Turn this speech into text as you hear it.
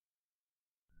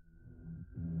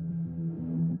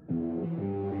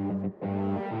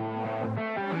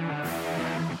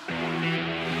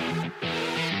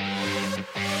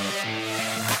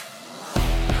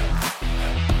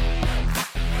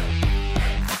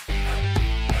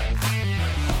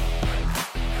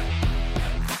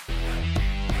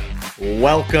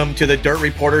Welcome to the Dirt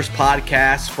Reporters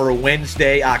podcast for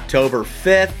Wednesday, October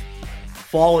 5th.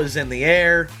 Fall is in the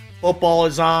air. Football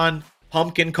is on.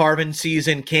 Pumpkin carving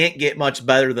season can't get much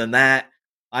better than that.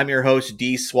 I'm your host,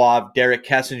 D. Suave, Derek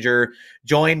Kessinger,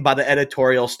 joined by the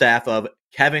editorial staff of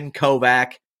Kevin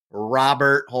Kovac,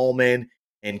 Robert Holman,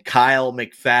 and Kyle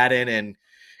McFadden. And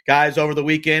guys, over the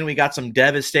weekend, we got some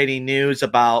devastating news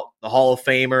about the Hall of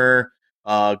Famer,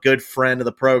 good friend of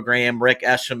the program, Rick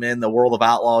Eshelman, the World of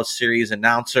Outlaws series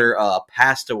announcer,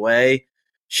 passed away.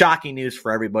 Shocking news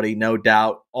for everybody, no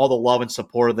doubt. All the love and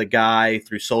support of the guy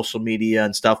through social media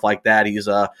and stuff like that. He's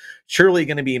surely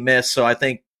going to be missed. So I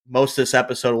think most of this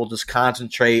episode will just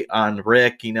concentrate on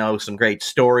Rick, some great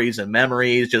stories and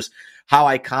memories, just how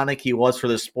iconic he was for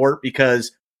the sport.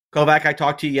 Because Kovac, I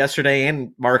talked to you yesterday,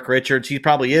 and Mark Richards, he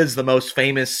probably is the most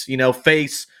famous,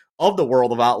 face of the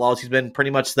World of Outlaws. He's been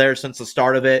pretty much there since the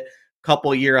start of it.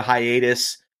 Couple year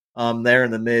hiatus there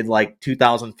in the mid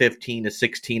 2015 to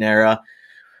 16 era.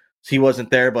 So he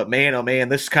wasn't there, but man, oh man,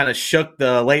 this kind of shook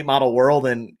the late model world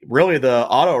and really the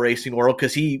auto racing world,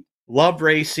 because he loved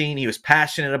racing. He was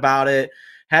passionate about it,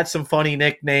 had some funny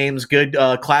nicknames, good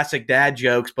classic dad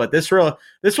jokes, but this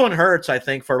one hurts, I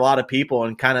think, for a lot of people,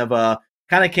 and kind of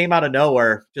came out of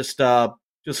nowhere. Just a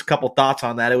couple thoughts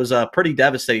on that. It was pretty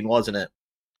devastating, wasn't it?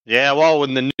 Yeah, well,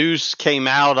 when the news came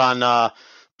out on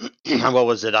what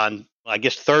was it, on I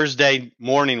guess Thursday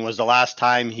morning was the last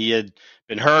time he had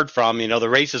been heard from. The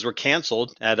races were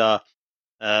canceled at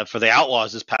for the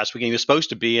Outlaws this past weekend. He was supposed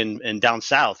to be in down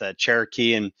south at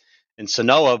Cherokee and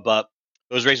Sonoa, but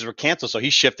those races were canceled, so he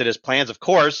shifted his plans. Of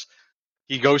course,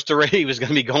 he was going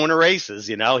to be going to races.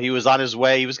 He was on his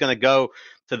way. He was going to go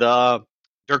to the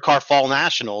Dirt Car Fall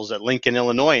Nationals at Lincoln,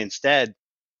 Illinois instead,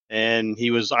 and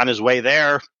he was on his way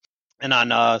there. And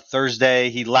on Thursday,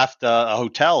 he left a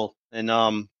hotel in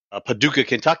Paducah,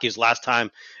 Kentucky. His last time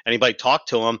anybody talked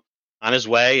to him, on his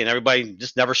way, and everybody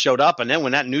just never showed up. And then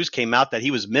when that news came out that he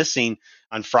was missing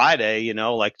on Friday,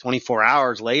 24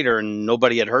 hours later, and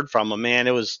nobody had heard from him, man,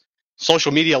 it was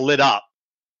social media lit up.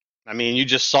 I mean, you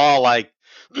just saw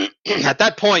at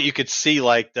that point you could see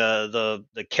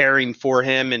the caring for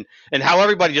him and how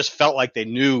everybody just felt like they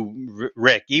knew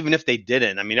Rick, even if they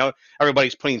didn't. I mean,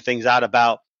 everybody's putting things out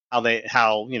about how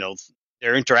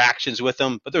their interactions with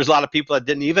him, but there's a lot of people that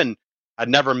had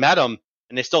never met him,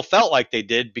 and they still felt like they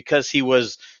did because he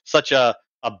was such a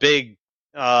big,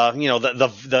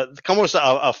 almost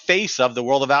a face of the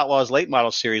World of Outlaws late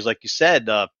model series, like you said,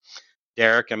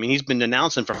 Derek. I mean, he's been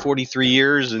announcing for 43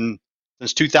 years, and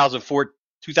since 2004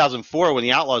 when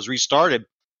the Outlaws restarted,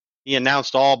 he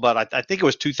announced all, but I think it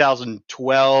was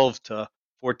 2012 to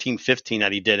 14, 15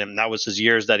 that he did it, and that was his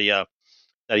years that he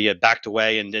had backed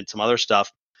away and did some other stuff.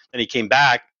 Then he came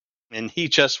back, and he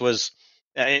just was.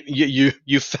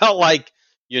 You felt like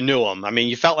you knew him. I mean,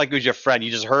 you felt like it was your friend. You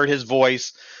just heard his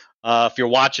voice. If you're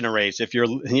watching a race, if you're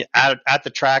at the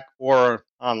track or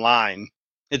online,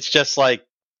 it's just I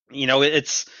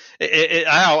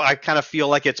kind of feel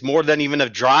like it's more than even a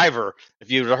driver. If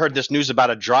you heard this news about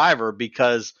a driver,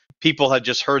 because people had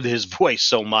just heard his voice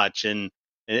so much, and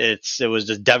it was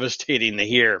just devastating to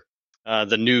hear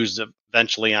the news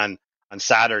eventually on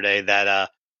Saturday that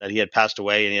he had passed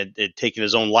away and he had taken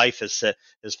his own life. His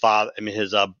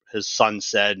son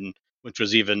said, and which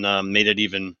was even made it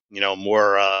even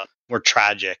more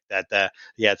tragic that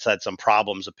he had some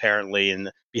problems apparently,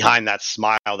 and behind that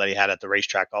smile that he had at the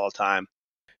racetrack all the time.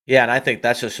 Yeah, and I think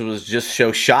that was just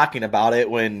so shocking about it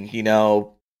when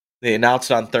they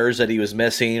announced on Thursday that he was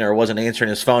missing or wasn't answering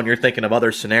his phone. You're thinking of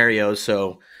other scenarios.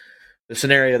 So the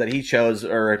scenario that he chose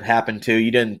or it happened to,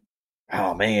 you didn't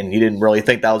really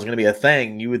think that was going to be a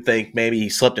thing. You would think maybe he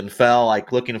slipped and fell,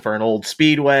 looking for an old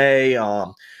speedway,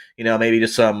 maybe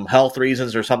just some health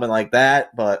reasons or something like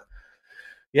that. But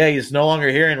yeah, he's no longer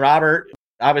here. And Robert,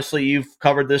 obviously you've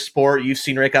covered this sport. You've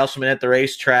seen Rick Eshelman at the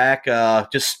racetrack.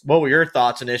 Just what were your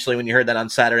thoughts initially when you heard that on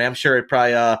Saturday? I'm sure it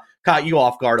probably caught you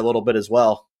off guard a little bit as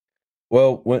well.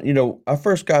 Well, when I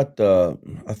first got the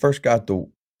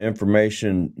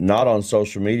information, not on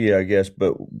social media, I guess,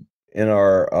 but in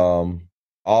our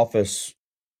office,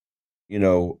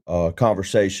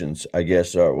 conversations, I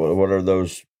guess, what are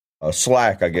those?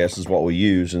 Slack, I guess, is what we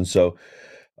use. And so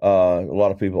a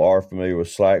lot of people are familiar with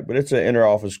Slack, but it's an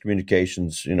inter-office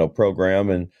communications, program.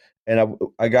 And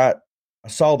I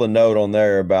saw the note on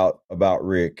there about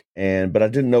Rick, but I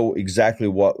didn't know exactly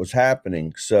what was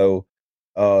happening. So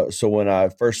when I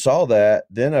first saw that,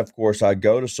 then of course I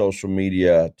go to social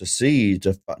media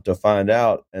to find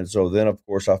out, and so then of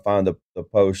course I find the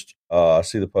post. I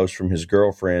see the post from his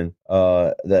girlfriend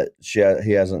that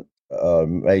he hasn't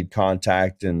made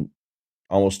contact, and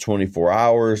almost 24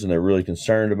 hours, and they're really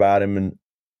concerned about him. And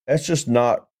that's just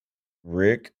not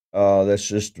Rick. That's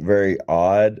just very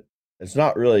odd. It's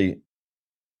not really.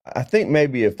 I think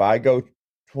maybe if I go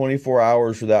 24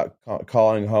 hours without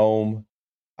calling home,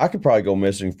 I could probably go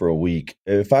missing for a week.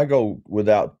 If I go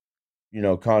without,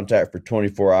 contact for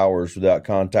 24 hours without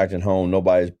contacting home,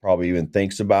 nobody probably even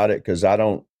thinks about it because I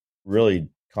don't really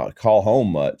call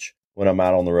home much when I'm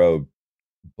out on the road.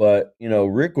 But,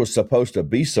 Rick was supposed to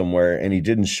be somewhere and he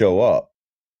didn't show up.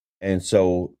 And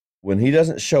so when he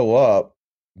doesn't show up,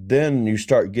 then you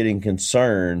start getting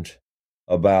concerned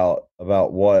about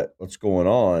what's going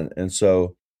on. And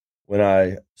so when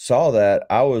I saw that,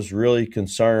 I was really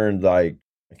concerned, like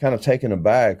kind of taken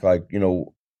aback, like,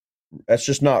 that's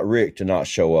just not Rick to not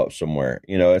show up somewhere.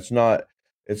 It's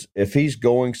if he's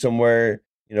going somewhere,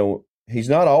 he's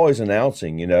not always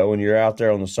announcing, when you're out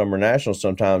there on the Summer National,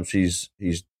 sometimes he's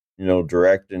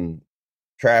directing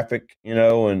traffic,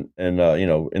 and in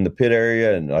the pit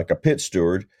area and like a pit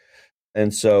steward.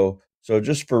 And so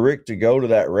just for Rick to go to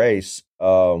that race,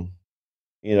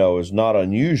 is not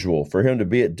unusual. For him to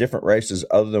be at different races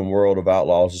other than World of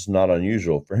Outlaws is not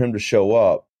unusual. For him to show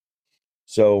up.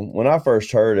 So when I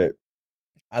first heard it,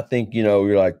 I think,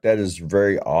 you're like, that is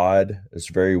very odd. It's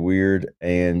very weird.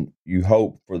 And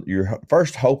you're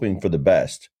first hoping for the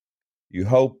best. You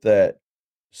hope that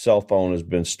cell phone has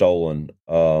been stolen.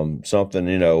 You're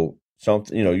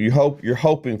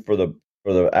hoping for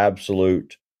the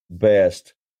absolute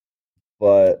best.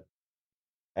 But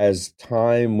as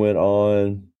time went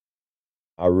on,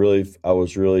 I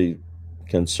was really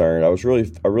concerned. I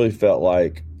really felt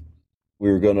like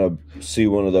we were going to see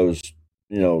one of those,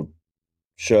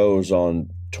 shows on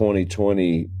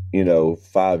 2020,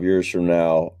 5 years from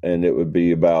now, and it would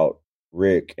be about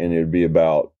Rick, and it would be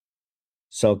about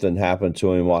something happened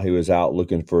to him while he was out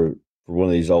looking for one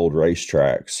of these old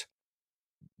racetracks.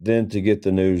 Then to get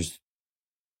the news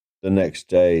the next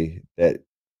day that,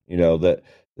 that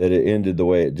it ended the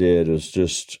way it did it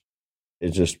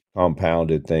just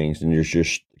compounded things, and you're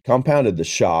just compounded the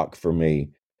shock for me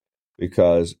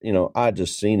because, I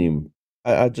just seen him.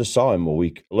 I just saw him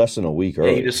less than a week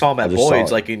earlier. Yeah, you just saw him at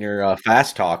Boyd's, like in your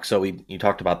Fast Talk. So you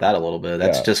talked about that a little bit.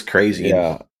 That's just crazy.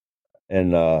 Yeah,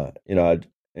 and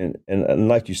and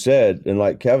like you said, and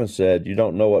like Kevin said, you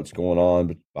don't know what's going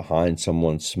on behind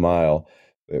someone's smile.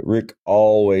 But Rick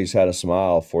always had a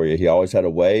smile for you. He always had a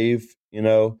wave. He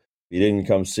didn't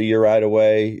come see you right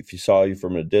away. If he saw you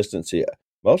from a distance,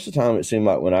 most of the time it seemed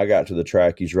like when I got to the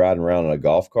track, he's riding around in a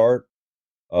golf cart,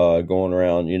 going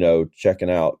around,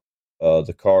 checking out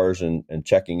the cars and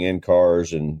checking in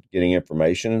cars and getting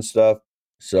information and stuff.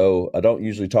 So I don't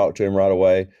usually talk to him right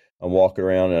away. I'm walking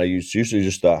around and I usually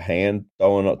just a hand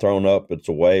thrown up. It's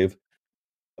a wave.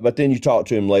 But then you talk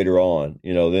to him later on,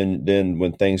 then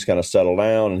when things kind of settle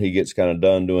down and he gets kind of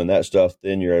done doing that stuff,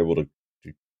 then you're able to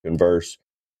converse.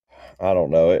 I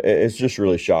don't know. It's just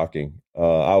really shocking.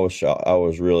 I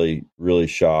was really, really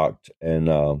shocked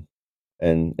and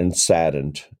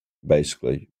saddened,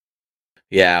 basically.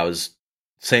 Yeah, I was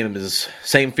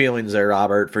same feelings there,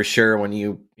 Robert, for sure. When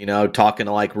talking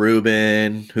to like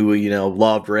Ruben, who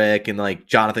loved Rick, and like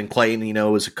Jonathan Clayton,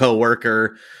 was a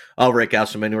coworker of Rick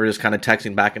Esselstyn. We were just kind of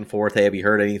texting back and forth. Hey, have you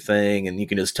heard anything? And you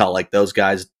can just tell like those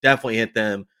guys definitely hit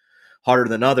them harder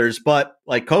than others. But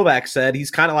like Kovac said,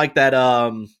 he's kind of like that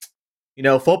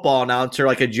football announcer,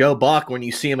 like a Joe Buck. When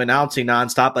you see him announcing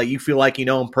nonstop, like you feel like you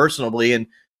know him personally. And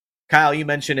Kyle, you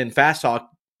mentioned in Fast Talk,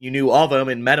 you knew of him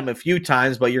and met him a few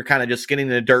times, but you're kind of just getting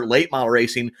into dirt late model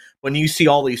racing. When you see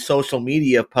all these social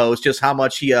media posts, just how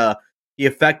much he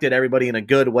affected everybody in a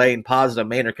good way and positive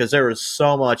manner, because there was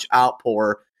so much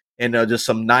outpour and just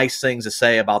some nice things to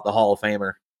say about the Hall of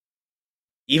Famer.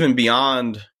 Even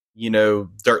beyond,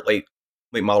 dirt late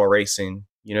model racing,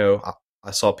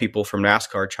 I saw people from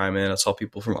NASCAR chime in. I saw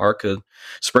people from ARCA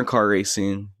sprint car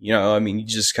racing. You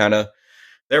just kind of,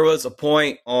 there was a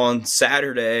point on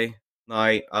Saturday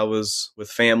night I was with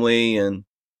family and,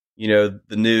 the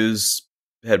news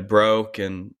had broke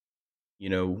and,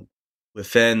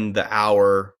 within the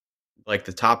hour, like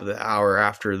the top of the hour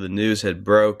after the news had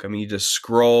broke, you just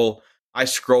I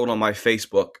scrolled on my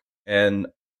Facebook and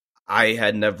I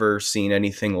had never seen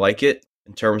anything like it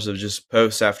in terms of just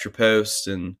post after post.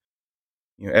 And,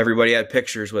 everybody had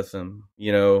pictures with them,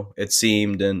 it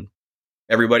seemed, and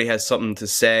everybody had something to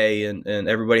say and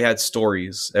everybody had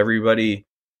stories. Everybody,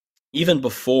 even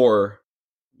before,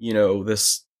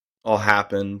 this all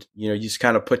happened, you just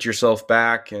kind of put yourself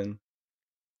back. And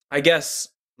I guess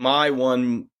my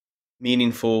one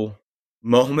meaningful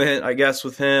moment,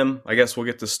 with him, we'll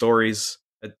get the stories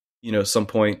at, some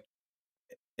point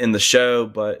in the show,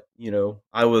 but,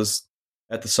 I was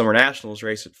at the Summer Nationals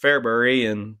race at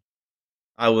Fairbury, and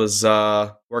I was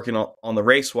working on the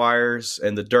race wires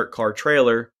and the dirt car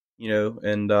trailer,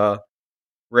 and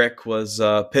Rick was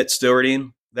pit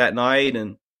stewarding that night,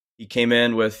 and he came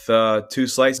in with 2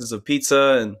 slices of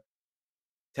pizza and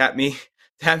tapped me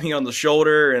on the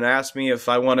shoulder and asked me if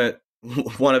I wanted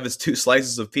one of his 2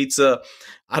 slices of pizza.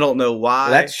 I don't know why.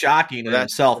 Well, that's shocking in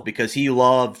himself because he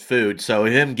loved food. So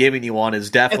him giving you one is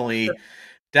definitely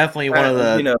one of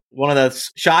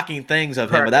the shocking things of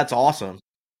him. But that's awesome,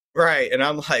 right? And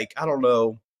I'm like, I don't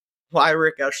know why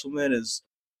Rick Eshelman is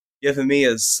giving me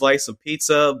a slice of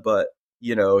pizza, but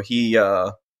he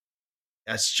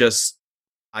that's just,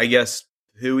 I guess,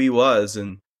 who he was,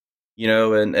 and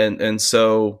and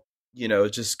so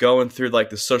just going through like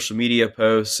the social media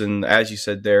posts, and as you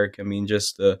said, Derek, I mean,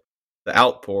 just the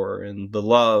outpour and the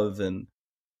love and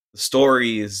the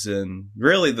stories, and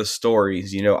really the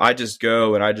stories. I just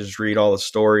go and I just read all the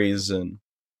stories, and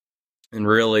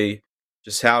really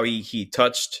just how he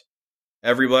touched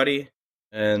everybody.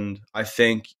 And I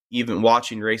think even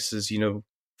watching races,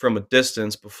 from a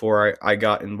distance before I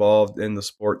got involved in the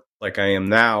sport like I am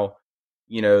now,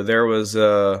 there was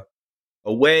a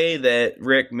way that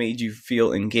Rick made you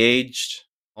feel engaged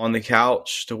on the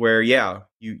couch to where,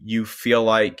 you feel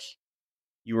like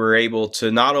you were able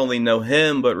to not only know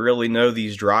him, but really know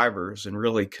these drivers and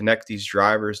really connect these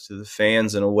drivers to the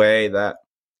fans in a way that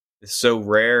is so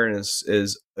rare and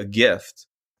is a gift.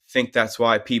 I think that's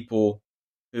why people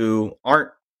who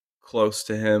aren't close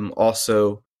to him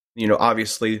also,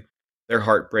 obviously their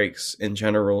heart breaks in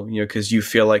general, because you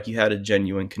feel like you had a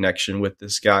genuine connection with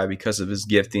this guy because of his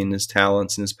gifting, his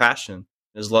talents, and his passion, and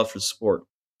his love for the sport.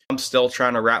 I'm still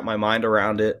trying to wrap my mind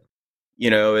around it.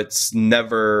 It's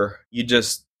never, you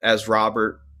just, as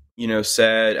Robert,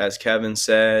 said, as Kevin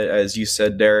said, as you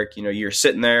said, Derek, you're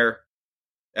sitting there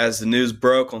as the news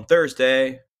broke on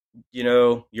Thursday,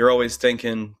 you're always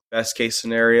thinking best case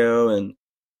scenario, and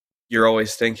you're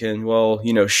always thinking, well,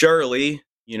 surely,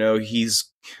 he's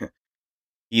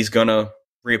gonna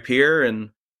reappear,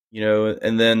 and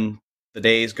and then the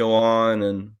days go on,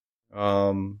 and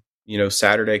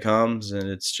Saturday comes, and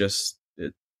it's just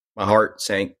my heart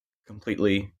sank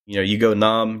completely. You go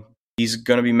numb. He's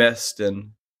gonna be missed,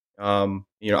 and I'm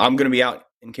gonna be out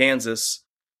in Kansas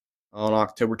on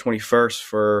October 21st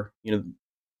for the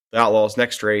Outlaws'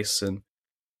 next race, and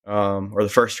or the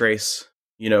first race,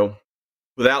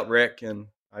 without Rick, and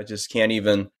I just can't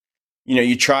even.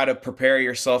 You try to prepare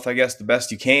yourself, I guess, the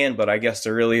best you can, but I guess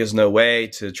there really is no way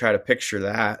to try to picture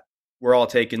that. We're all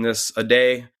taking this a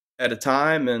day at a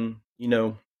time, and,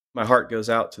 my heart goes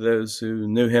out to those who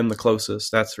knew him the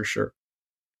closest, that's for sure.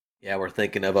 Yeah, we're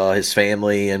thinking of his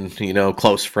family and,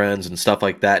 close friends and stuff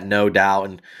like that, no doubt.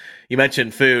 And you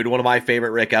mentioned food. One of my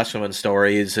favorite Rick Eshelman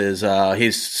stories is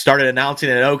he's started announcing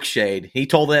at Oakshade. He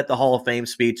told it at the Hall of Fame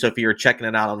speech, so if you were checking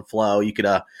it out on Flow, you could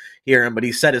hear him. But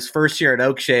he said his first year at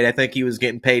Oakshade, I think he was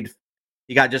getting paid.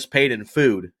 He got just paid in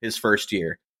food his first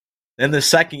year. Then the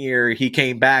second year he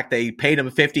came back, they paid him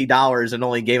 $50 and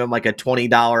only gave him like a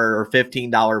 $20 or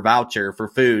 $15 voucher for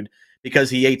food because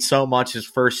he ate so much his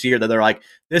first year that they're like,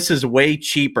 this is way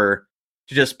cheaper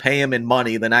to just pay him in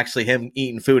money than actually him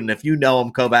eating food. And if you know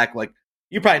him, Kovac, like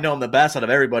you probably know him the best out of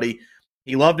everybody.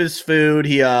 He loved his food.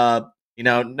 He,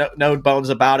 no bones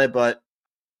about it, but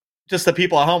just the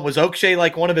people at home. Was Oakshade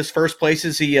like one of his first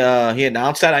places he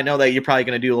announced that? I know that you're probably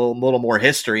going to do a little more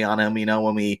history on him,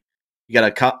 when you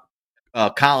got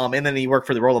a column, and then he worked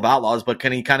for the World of Outlaws, but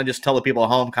can he kind of just tell the people at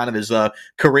home kind of his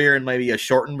career in maybe a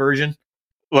shortened version?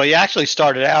 Well, he actually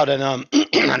started out in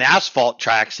on asphalt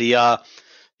tracks. He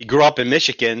grew up in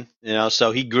Michigan,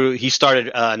 so he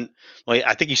started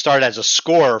I think he started as a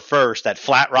scorer first at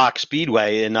Flat Rock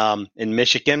Speedway in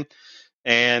Michigan,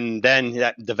 and then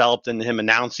that developed into him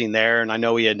announcing there. And I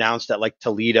know he announced at like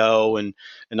Toledo and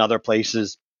other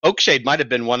places. Oakshade might have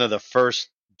been one of the first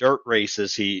dirt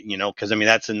races he, because I mean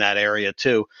that's in that area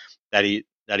too, that he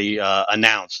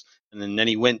announced. And then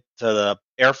he went to the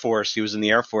Air Force. He was in the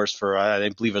Air Force for I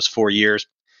believe it was 4 years,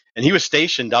 and he was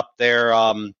stationed up there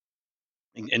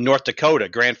in North Dakota,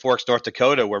 Grand Forks, North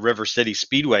Dakota, where River City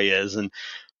Speedway is. And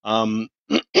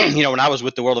when I was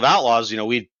with the World of Outlaws, the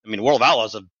World of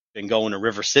Outlaws have been going to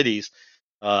River Cities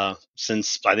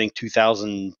since I think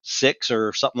 2006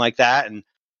 or something like that. And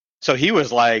so he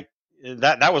was like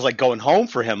that was like going home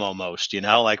for him almost,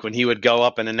 like when he would go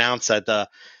up and announce at the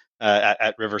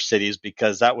at River Cities,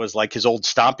 because that was like his old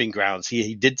stomping grounds.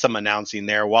 He did some announcing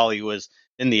there while he was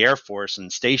in the Air Force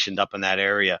and stationed up in that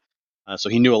area. So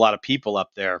he knew a lot of people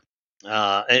up there.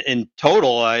 In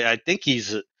total, I think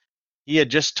he's he had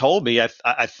just told me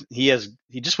he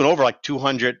just went over like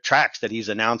 200 tracks that he's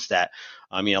announced at.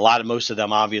 I mean, most of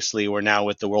them obviously were now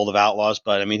with the World of Outlaws,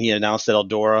 but I mean, he announced at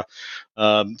Eldora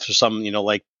for some,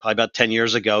 like probably about 10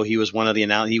 years ago. He was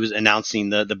he was announcing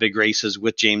the big races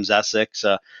with James Essex.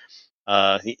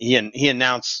 He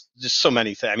announced just so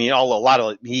many things. I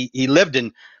mean, he lived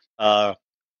in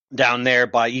down there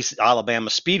by East Alabama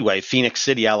Speedway, Phoenix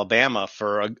City, Alabama,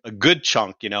 for a good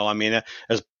chunk. I mean,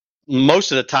 as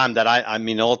most of the time that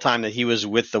all the time that he was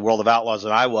with the World of Outlaws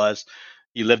and I was,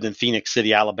 he lived in Phoenix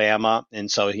City, Alabama,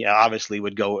 and so he obviously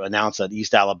would go announce at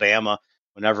East Alabama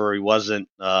whenever he wasn't,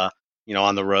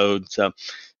 on the road. So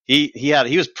he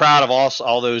was proud of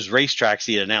all those racetracks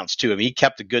he had announced too. I mean, he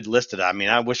kept a good list of that. I mean,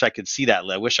 I wish I could see that.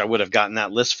 I wish I would have gotten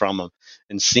that list from him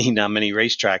and seen how many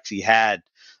racetracks he had,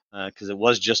 because it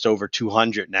was just over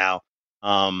 200 now.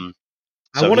 I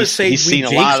want to say we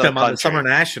jinxed him on the Summer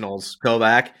Nationals. Go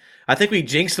back. I think we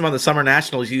jinxed him on the Summer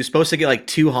Nationals. He was supposed to get like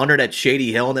 200 at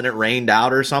Shady Hill, and then it rained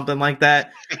out or something like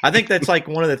that. I think that's like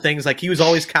one of the things. Like, he was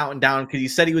always counting down because he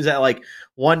said he was at like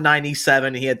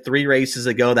 197. He had 3 races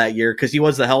to go that year because he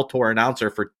was the Hell Tour announcer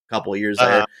for a couple of years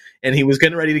there, and he was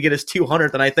getting ready to get his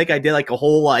 200th. And I think I did like a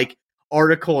whole like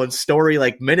article and story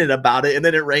like minute about it, and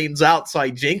then it rains out, so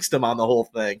I jinxed him on the whole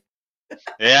thing.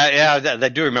 Yeah, I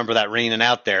do remember that raining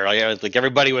out there. Like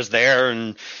everybody was there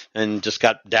and just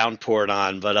got downpoured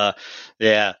on. But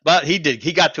but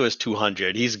he got to his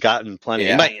 200. He's gotten plenty.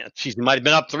 Yeah. He might have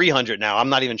been up 300 now. I'm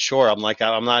not even sure. I'm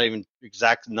not even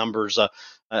exact numbers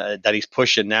that he's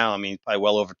pushing now. I mean, probably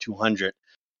well over 200.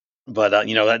 But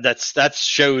that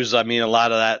shows. I mean, a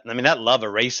lot of that. I mean, that love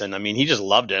of racing. I mean, he just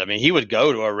loved it. I mean, he would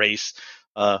go to a race.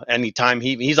 Anytime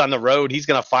he's on the road, he's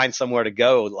going to find somewhere to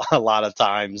go a lot of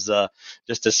times,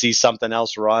 just to see something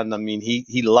else run. I mean,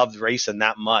 he loved racing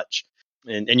that much,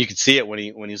 and you could see it when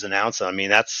he was announcing. I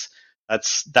mean, that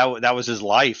was his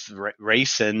life,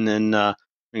 racing. And I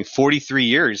mean, 43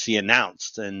 years he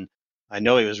announced, and I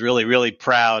know he was really, really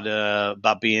proud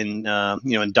about being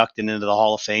inducted into the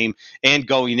Hall of Fame and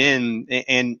going in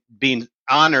and being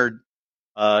honored.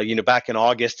 Back in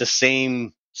August, the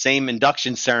same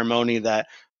induction ceremony that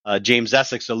James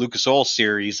Essex, the Lucas Oil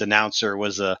Series announcer,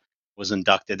 was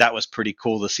inducted. That was pretty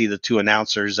cool to see the two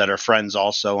announcers that are friends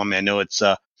also. I mean, I know it's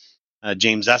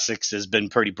James Essex has been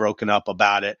pretty broken up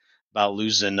about it, about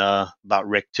losing about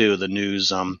Rick too, the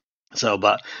news.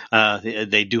 But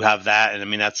they do have that, and I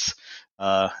mean that's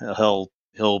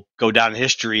he'll go down in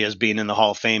history as being in the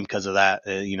Hall of Fame because of that.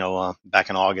 Back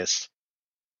in August.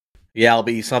 Yeah, it'll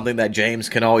be something that James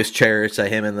can always cherish,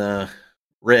 that him and the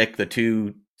Rick, the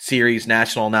two series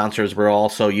national announcers, were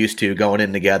also used to going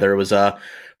in together. It was a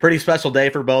pretty special day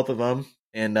for both of them.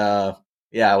 And we'll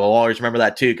always remember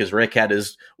that too, because Rick had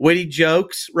his witty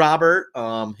jokes, Robert,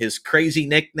 his crazy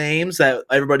nicknames that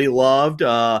everybody loved,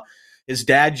 his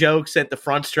dad jokes at the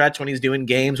front stretch when he's doing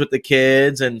games with the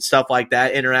kids and stuff like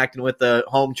that, interacting with the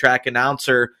home track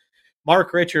announcer.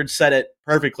 Mark Richards said it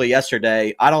perfectly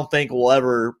yesterday. I don't think we'll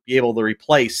ever be able to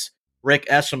replace Rick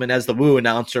Esselman as the Woo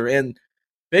announcer. And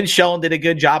Ben Schellen did a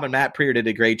good job, and Matt Prier did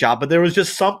a great job. But there was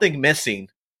just something missing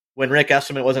when Rick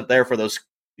Esselman wasn't there for those,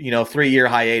 3-year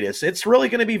hiatus. It's really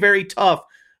going to be very tough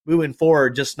moving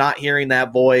forward, just not hearing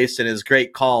that voice and his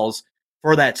great calls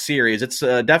for that series. It's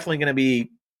definitely going to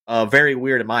be very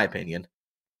weird, in my opinion.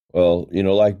 Well,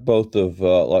 like both of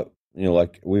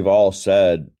like we've all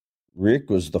said, Rick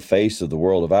was the face of the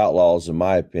World of Outlaws, in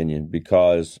my opinion,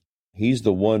 because he's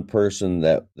the one person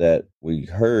that we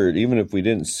heard, even if we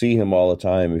didn't see him all the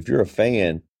time. If you're a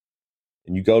fan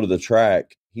and you go to the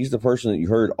track, he's the person that you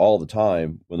heard all the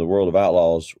time when the World of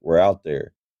Outlaws were out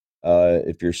there.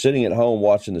 If you're sitting at home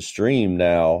watching the stream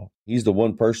now, he's the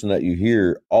one person that you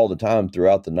hear all the time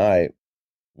throughout the night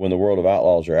when the World of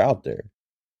Outlaws are out there.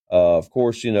 Of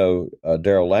course,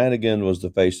 Darrell Lanigan was the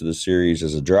face of the series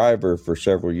as a driver for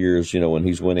several years, when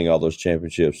he's winning all those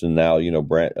championships. And now,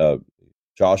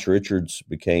 Josh Richards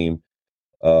became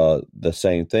the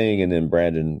same thing, and then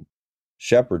Brandon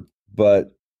Sheppard.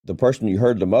 But the person you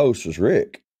heard the most was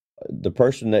Rick. The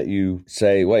person that you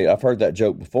say, wait, I've heard that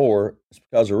joke before, it's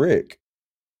because of Rick.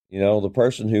 The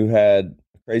person who had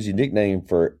a crazy nickname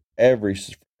for every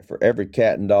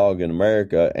cat and dog in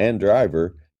America and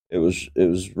driver, it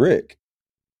was Rick.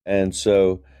 And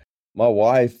so my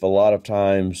wife a lot of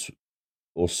times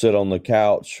will sit on the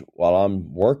couch while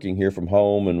I'm working here from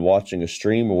home and watching a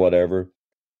stream or whatever.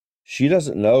 She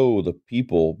doesn't know the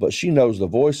people, but she knows the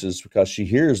voices because she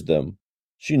hears them.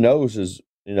 She knows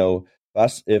I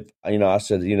said,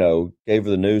 gave her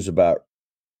the news about,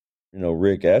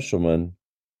 Rick Esselman,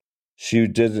 she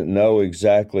didn't know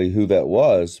exactly who that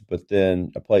was, but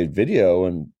then I played video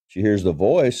and she hears the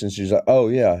voice and she's like, oh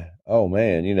yeah, oh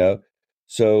man,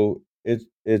 So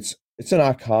it's an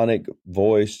iconic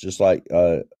voice, just like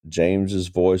James's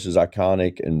voice is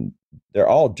iconic, and they're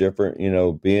all different.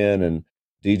 Ben and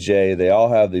DJ, they all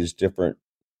have these different,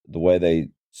 the way they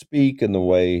speak and the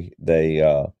way they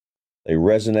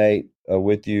resonate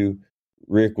with you.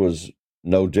 Rick was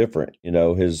no different.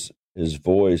 His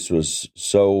voice was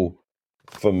so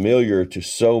familiar to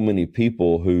so many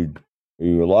people who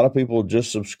a lot of people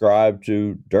just subscribe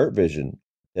to Dirt Vision.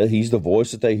 He's the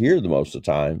voice that they hear the most of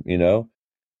the time.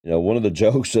 One of the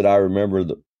jokes that I remember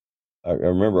I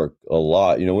remember a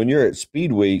lot. When you're at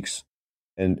Speed Weeks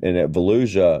and at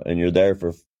Volusia and you're there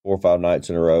for 4 or 5 nights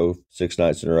in a row, 6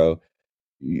 nights in a row,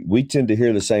 we tend to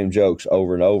hear the same jokes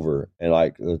over and over. And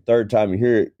like the third time you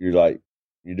hear it, you're like,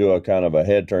 you do a kind of a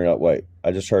head turn up. Wait,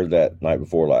 I just heard that night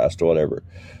before last or whatever.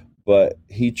 But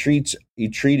he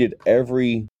treated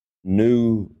every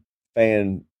new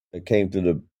fan that came through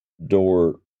the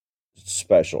door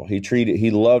special.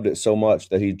 He loved it so much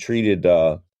that he treated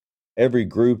every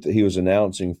group that he was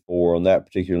announcing for on that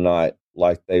particular night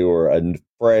like they were a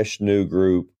fresh new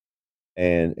group.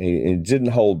 And he didn't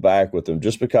hold back with them.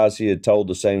 Just because he had told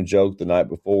the same joke the night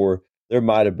before, there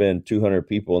might have been 200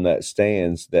 people in that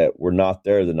stands that were not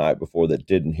there the night before that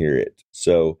didn't hear it.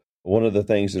 So one of the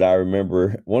things that I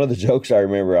remember, one of the jokes I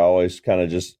remember, I always kind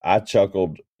of I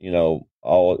chuckled,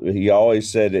 he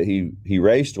always said that he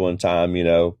raced one time, he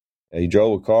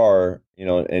drove a car,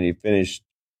 and he finished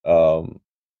 8th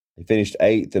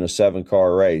in a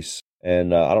 7-car race.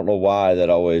 And I don't know why that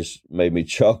always made me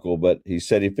chuckle, but he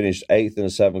said he finished 8th in a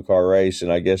 7-car race,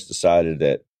 and I guess decided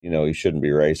that he shouldn't be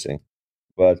racing.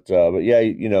 But yeah,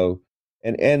 he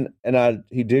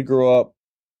did grow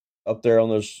up there on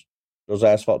those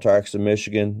asphalt tracks in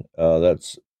Michigan.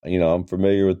 That's I'm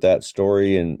familiar with that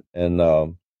story, and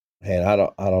man, I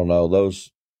don't know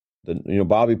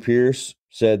Bobby Pierce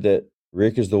said that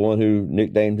Rick is the one who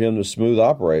nicknamed him the Smooth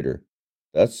Operator.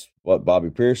 That's what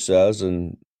Bobby Pierce says,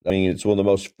 and I mean, it's one of the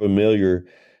most familiar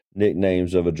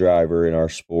nicknames of a driver in our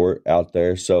sport out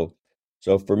there. So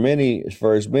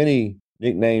for as many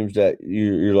nicknames that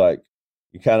you're like,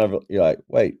 you're like,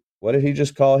 wait, what did he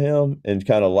just call him? And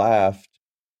kind of laughed.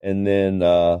 And then,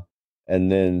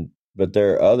 but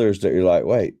there are others that you're like,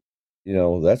 wait,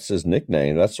 that's his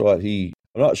nickname. That's what I'm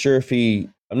not sure if he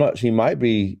might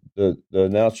be the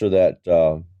announcer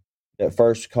that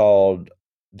first called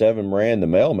Devin Moran the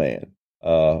mailman,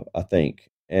 I think.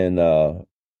 And of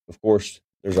course,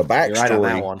 there's a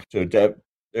backstory to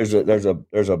there's a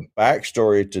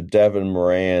backstory to Devin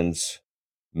Moran's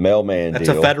mailman. That's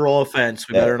deal. a federal offense.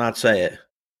 We better not say it.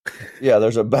 Yeah,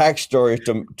 there's a backstory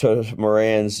to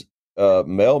Moran's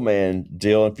mailman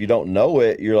deal. And if you don't know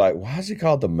it, you're like, why is he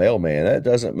called the mailman? That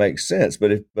doesn't make sense.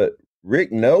 But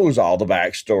Rick knows all the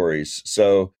backstories,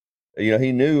 so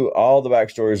he knew all the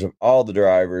backstories of all the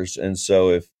drivers, and so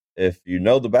if you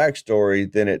know the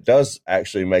backstory, then it does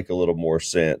actually make a little more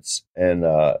sense, and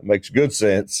makes good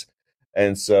sense.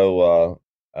 And so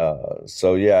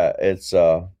yeah, it's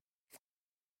I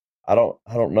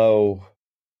don't know.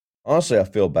 Honestly, I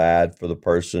feel bad for the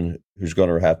person who's going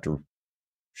to have to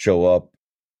show up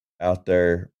out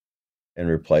there and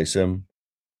replace him.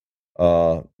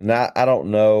 Now I don't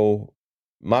know.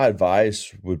 My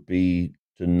advice would be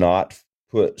to not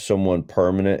put someone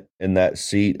permanent in that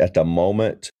seat at the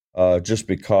moment. Just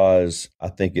because I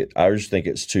just think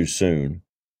it's too soon.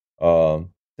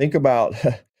 Think about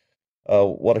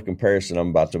what a comparison I'm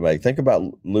about to make. Think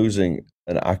about losing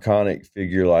an iconic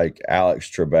figure like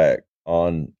Alex Trebek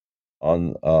on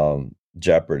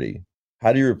Jeopardy.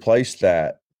 How do you replace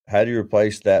that? How do you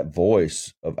replace that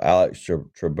voice of Alex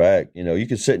Trebek? You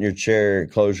can sit in your chair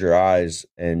and close your eyes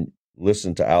and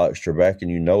listen to Alex Trebek,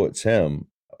 and it's him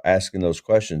asking those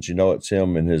questions. It's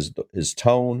him and his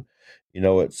tone.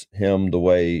 It's him the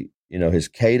way, his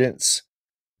cadence,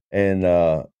 and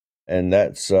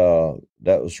that's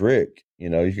that was Rick.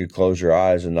 You could close your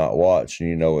eyes and not watch,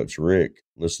 and it's Rick,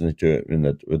 listening to it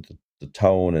with the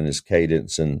tone and his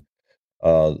cadence, and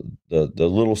the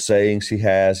little sayings he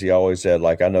has. He always had,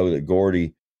 like, I know that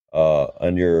Gordy,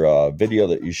 on your video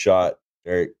that you shot,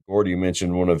 Eric, Gordy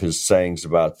mentioned one of his sayings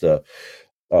about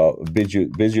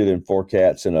busier than 4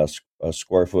 cats in a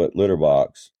square foot litter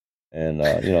box. And,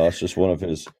 that's just one of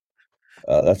his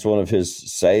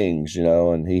sayings,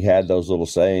 and he had those little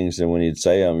sayings. And when he'd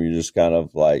say them, you just kind of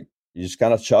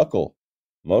chuckle.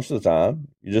 Most of the time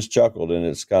you just chuckled, and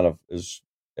it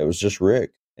was just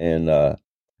Rick. And,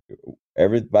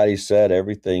 everybody said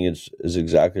everything is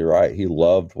exactly right. He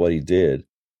loved what he did,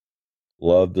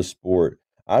 loved the sport.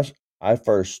 I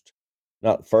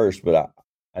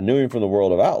I knew him from the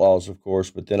World of Outlaws, of course,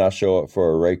 but then I show up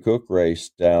for a Ray Cook race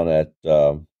down at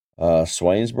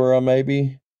Swainsboro,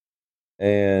 maybe,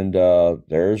 and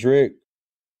there's Rick.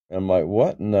 I'm like,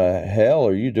 what in the hell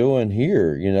are you doing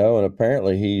here? And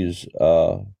apparently he's,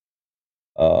 I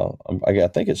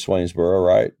think it's Swainsboro,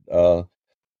 right?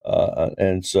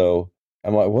 And so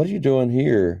I'm like, what are you doing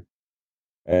here?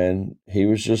 And he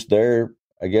was just there.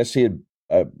 I guess he had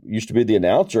used to be the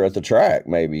announcer at the track,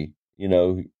 maybe,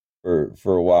 for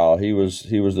a while. He was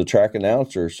the track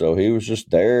announcer, so he was just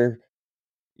there,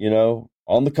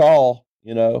 on the call,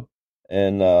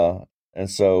 and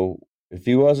so if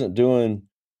he wasn't doing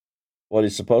what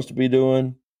he's supposed to be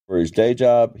doing for his day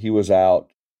job, he was out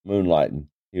moonlighting.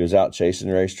 He was out chasing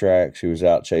racetracks. He was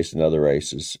out chasing other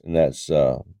races, and that's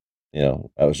that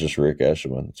was just Rick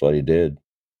Eshelman. That's what he did.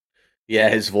 Yeah,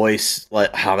 his voice,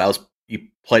 like how that was, you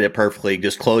played it perfectly.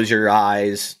 Just close your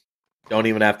eyes. Don't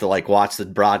even have to watch the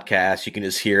broadcast. You can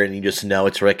just hear it and you just know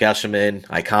it's Rick Eshelman.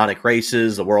 Iconic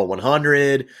races, the World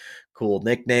 100, cool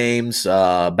nicknames,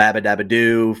 Babba Dabba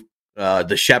Doo,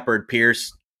 the Shepard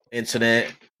Pierce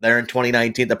incident there in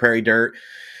 2019, the Prairie Dirt.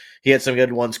 He had some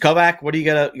good ones. Kovac, what do you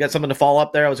got? You got something to follow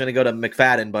up there? I was going to go to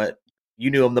McFadden, but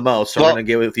you knew him the most, so we're going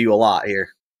to get with you a lot here.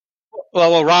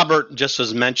 Well, Robert just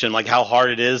was mentioned how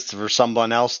hard it is for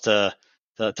someone else to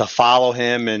follow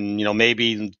him, and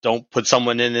maybe don't put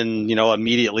someone in and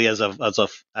immediately as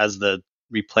the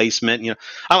replacement. It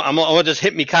just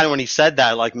hit me kind of when he said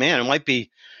that. Man, it might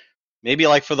be maybe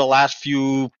for the last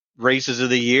few races of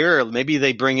the year, maybe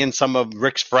they bring in some of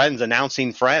Rick's friends,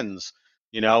 announcing friends,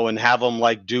 and have them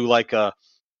do a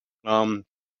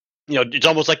it's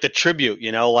almost like the tribute,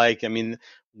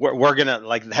 we're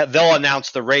gonna they'll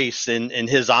announce the race in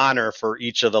his honor for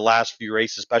each of the last few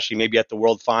races, especially maybe at the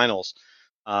World Finals,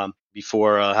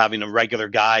 before having a regular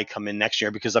guy come in next year.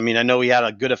 Because I know he had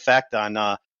a good effect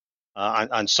on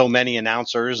so many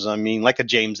announcers. Like a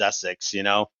James Essex, he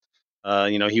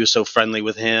was so friendly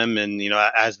with him, and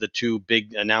as the two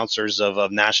big announcers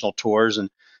of national tours, and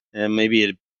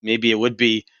maybe it would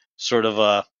be sort of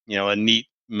a neat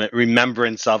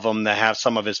remembrance of him to have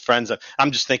some of his friends.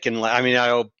 I'm just thinking, I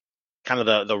know kind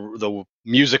of the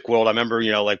music world. I remember,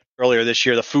 earlier this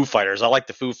year, the Foo Fighters. I like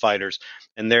the Foo Fighters,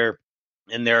 and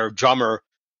their drummer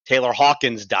Taylor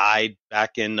Hawkins died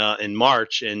back in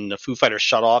March, and the Foo Fighters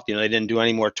shut off. They didn't do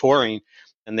any more touring,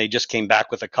 and they just came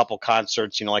back with a couple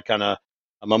concerts. Kind of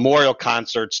a memorial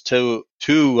concerts to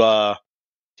Taylor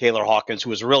Hawkins, who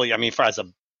was really, as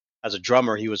a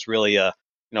drummer, he was really a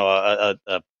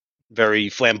very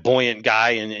flamboyant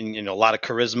guy, and a lot of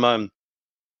charisma,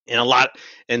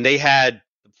 and they had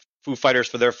Foo Fighters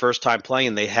for their first time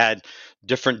playing. They had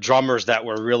different drummers that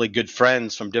were really good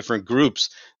friends from different groups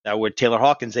that were Taylor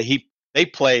Hawkins. They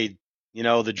played,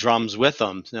 the drums with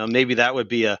them. Maybe that would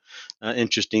be a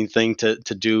interesting thing to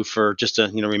do for just to,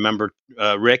 remember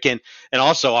Rick. And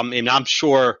also, I'm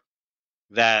sure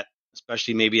that,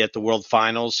 especially maybe at the World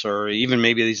Finals or even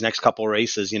maybe these next couple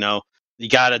races, you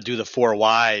got to do the 4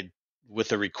 wide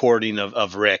with a recording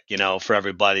of Rick, for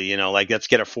everybody, let's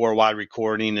get a 4 wide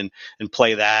recording and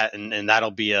play that. And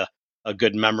that'll be a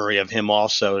good memory of him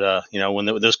also to, when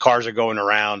those cars are going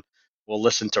around, we'll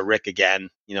listen to Rick again,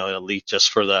 at least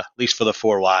for the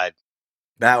 4 wide.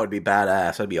 That would be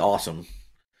badass. That'd be awesome.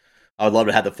 I would love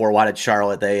to have the 4 wide at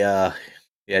Charlotte. They,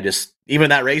 just even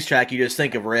that racetrack, you just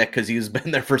think of Rick because he's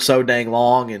been there for so dang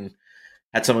long and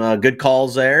had some good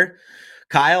calls there.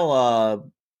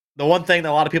 Kyle, the one thing that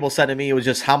a lot of people said to me was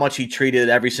just how much he treated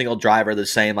every single driver the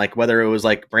same, whether it was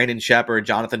Brandon Shepard,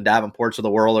 Jonathan Davenports of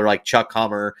the world, or Chuck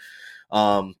Hummer.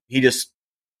 He just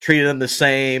treated them the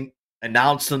same,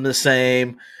 announced them the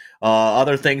same.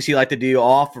 Other things he liked to do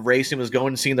off of racing was going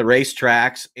and seeing the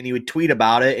racetracks, and he would tweet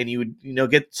about it, and he would,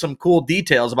 get some cool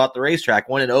details about the racetrack,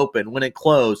 when it opened, when it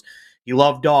closed. He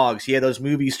loved dogs. He had those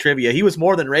movies trivia. He was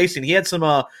more than racing. He had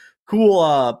some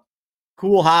cool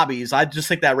hobbies. I just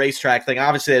think that racetrack thing,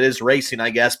 obviously it is racing,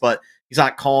 I guess, but he's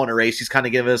not calling a race. He's kind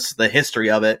of giving us the history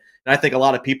of it. And I think a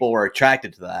lot of people were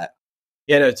attracted to that.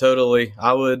 Yeah, no, totally.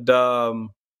 I would, I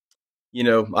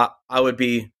would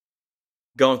be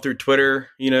going through Twitter,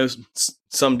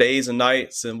 some days and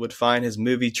nights, and would find his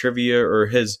movie trivia or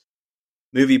his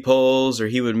movie polls, or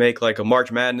he would make a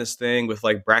March Madness thing with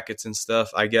brackets and stuff,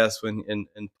 I guess, when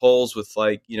and polls with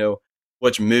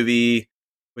which movie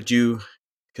would you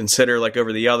consider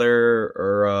over the other,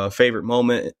 or favorite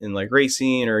moment in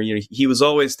racing, or he was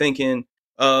always thinking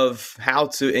of how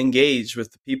to engage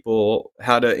with the people,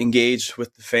 how to engage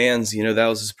with the fans. That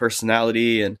was his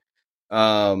personality,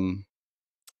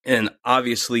 and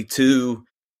obviously too,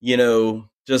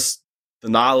 just the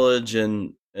knowledge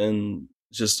and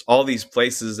just all these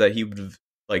places that he would have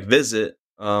visit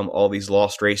all these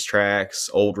lost racetracks,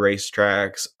 old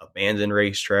racetracks, abandoned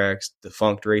racetracks,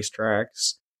 defunct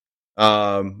racetracks.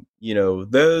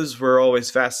 Those were always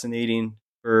fascinating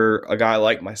for a guy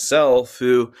like myself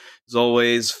who is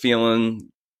always feeling,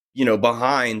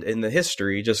 behind in the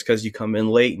history, just because you come in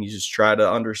late and you just try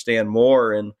to understand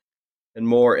more and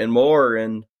more and more.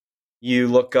 And you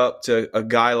look up to a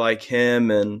guy like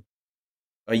him. And,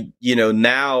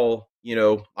 now,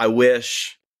 I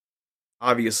wish,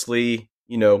 obviously,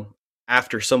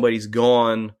 after somebody's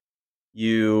gone,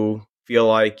 you feel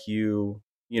like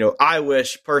I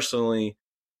wish personally,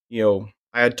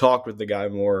 I had talked with the guy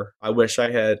more. I wish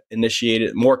I had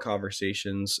initiated more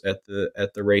conversations at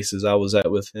the races I was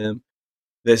at with him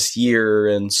this year.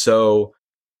 And so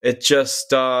it just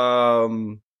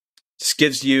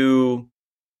gives you,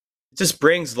 it just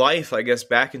brings life, I guess,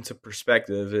 back into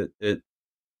perspective. It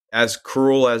as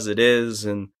cruel as it is,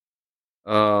 and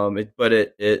but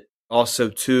it also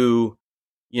too,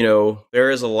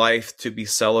 there is a life to be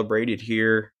celebrated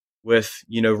here with,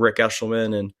 Rick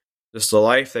Eshelman, and just the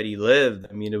life that he lived.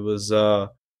 I mean, it was,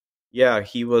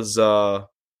 he was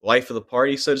life of the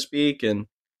party, so to speak. And,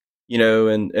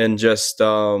 and just,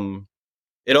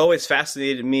 it always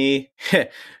fascinated me.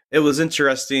 It was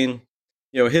interesting,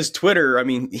 his Twitter. I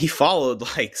mean, he followed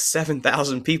like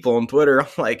 7,000 people on Twitter. I'm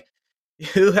like,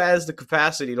 who has the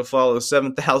capacity to follow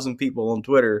 7,000 people on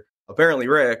Twitter? Apparently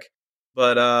Rick.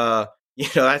 But,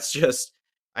 that's just,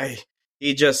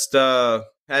 he just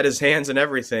had his hands in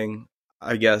everything,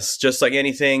 I guess, just like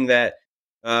anything that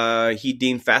he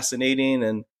deemed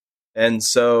fascinating. And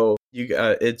so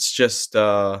it's just,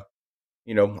 I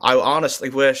honestly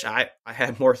wish I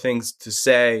had more things to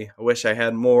say. I wish I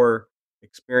had more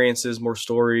experiences, more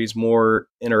stories, more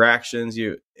interactions.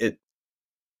 It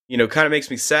kind of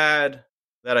makes me sad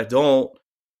that I don't,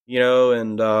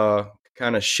 and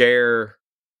kind of share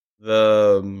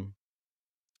the,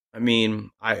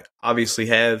 I obviously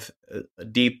have a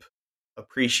deep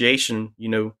appreciation,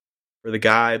 for the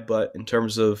guy, but in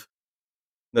terms of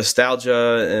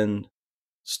nostalgia and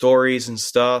stories and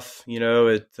stuff,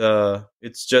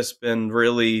 it's just been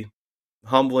really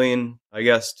humbling, I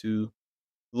guess, to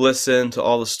listen to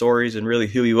all the stories and really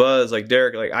who he was. Like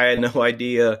Derek, like I had no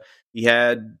idea he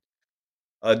had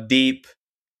a deep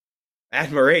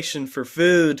admiration for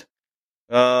food.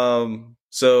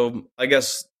 So I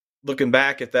guess looking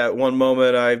back at that one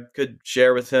moment I could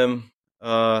share with him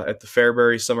at the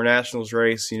Fairbury Summer Nationals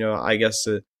race, I guess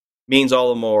it means all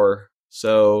the more.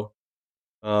 So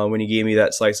when he gave me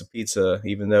that slice of pizza,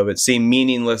 even though it seemed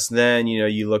meaningless then,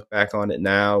 you look back on it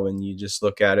now and you just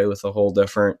look at it with a whole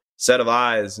different set of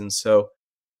eyes. And so,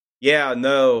 yeah,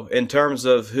 no, in terms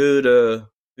of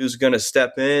who's going to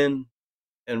step in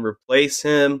and replace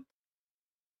him,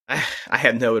 I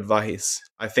have no advice.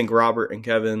 I think Robert and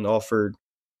Kevin offered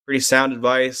pretty sound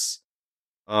advice.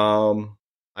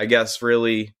 I guess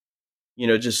really,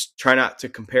 just try not to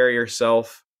compare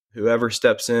yourself. Whoever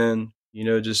steps in,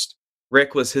 just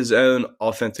Rick was his own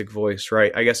authentic voice,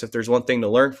 right? I guess if there's one thing to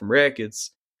learn from Rick,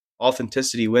 it's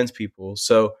authenticity wins people.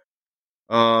 So,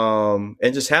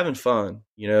 and just having fun,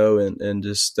 and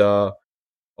just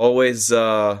always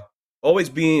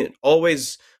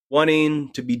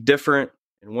wanting to be different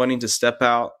and wanting to step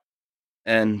out.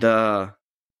 And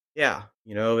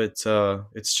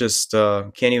it's just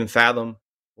can't even fathom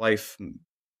life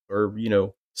or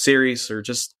series or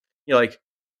just like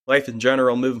life in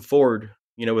general moving forward,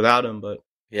 without him. But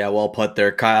yeah, well put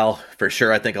there, Kyle. For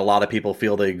sure, I think a lot of people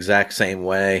feel the exact same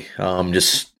way.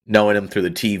 Just knowing him through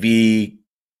the TV,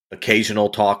 occasional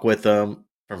talk with him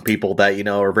from people that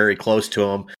are very close to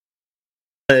him.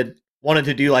 I wanted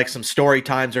to do like some story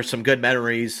times or some good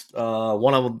memories.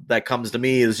 One of them that comes to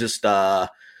me is just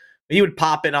he would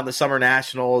pop in on the Summer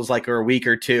Nationals like a week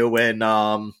or two when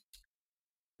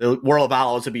the World of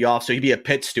Outlaws would be off, so he'd be a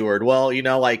pit steward. Well,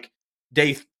 like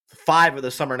day 5 of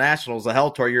the Summer Nationals, the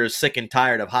Hell Tour, you're sick and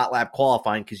tired of hot lap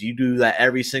qualifying because you do that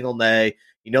every single day.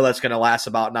 That's going to last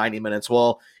about 90 minutes.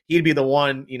 Well, he'd be the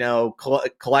one,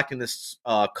 collecting this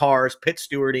cars, pit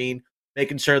stewarding,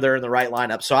 making sure they're in the right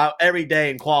lineup. So every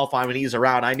day in qualifying when he's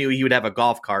around, I knew he would have a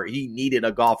golf cart. He needed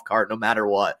a golf cart no matter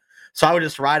what. So I would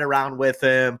just ride around with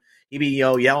him. He'd be,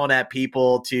 yelling at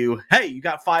people to, hey, you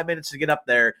got 5 minutes to get up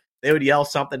there. They would yell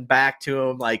something back to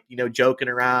him, like, joking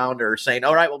around or saying,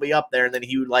 all right, we'll be up there. And then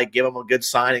he would like give him a good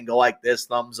sign and go like this,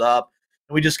 thumbs up.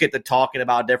 And we just get to talking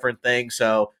about different things.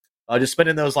 So just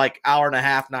spending those like hour and a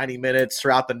half, 90 minutes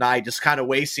throughout the night, just kind of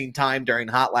wasting time during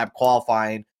hot lap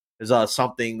qualifying is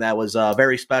something that was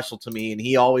very special to me. And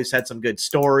he always had some good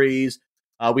stories.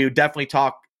 We would definitely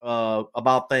talk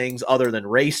about things other than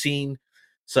racing.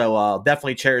 So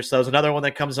definitely cherish those. Another one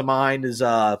that comes to mind is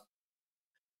I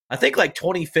think like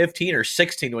 2015 or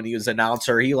 16 when he was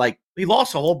announcer. He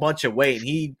lost a whole bunch of weight.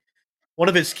 And one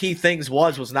of his key things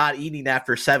was not eating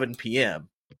after 7 p.m.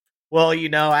 Well,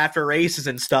 after races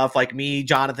and stuff, like me,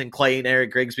 Jonathan Clayton,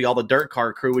 Eric Grigsby, all the dirt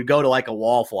car crew would go to like a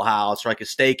Waffle House or like a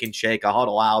Steak and Shake, a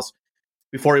Huddle House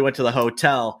before he went to the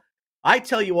hotel. I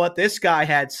tell you what, this guy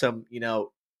had some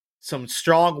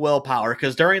strong willpower,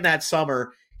 because during that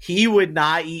summer, he would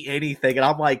not eat anything. And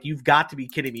I'm like, you've got to be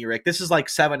kidding me, Rick. This is like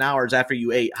 7 hours after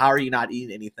you ate. How are you not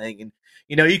eating anything? And,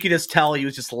 you could just tell he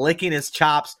was just licking his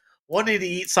chops, wanting to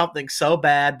eat something so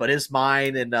bad, but his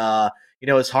mind and,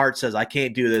 his heart says, I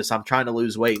can't do this. I'm trying to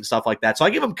lose weight and stuff like that. So I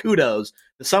give him kudos.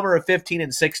 The summer of 15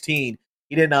 and 16,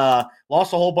 he didn't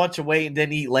lost a whole bunch of weight and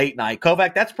didn't eat late night.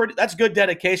 Kovac, that's good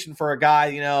dedication for a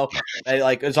guy, that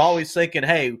like is always thinking,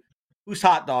 hey, who's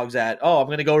hot dogs at? Oh, I'm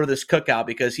going to go to this cookout,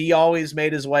 because he always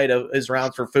made his way to his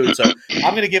rounds for food. So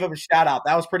I'm going to give him a shout out.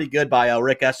 That was pretty good by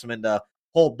Rick Esserman to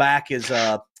hold back his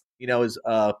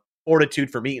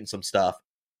fortitude from eating some stuff.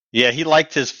 Yeah, he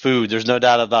liked his food. There's no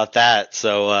doubt about that.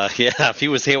 So, if he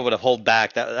was able to hold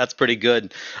back, that's pretty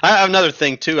good. I have another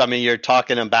thing, too. I mean, you're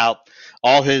talking about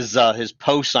all his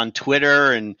posts on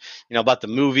Twitter and, about the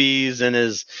movies and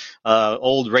his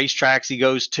old racetracks he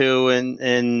goes to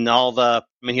and all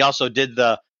he also did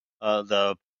the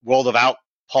World of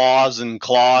Outpaws and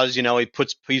Claws. He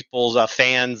puts people's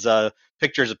fans,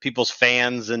 pictures of people's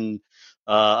fans and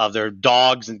of their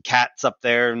dogs and cats up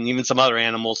there, and even some other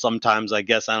animals sometimes, I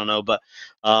guess. I don't know. But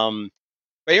you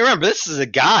remember, this is a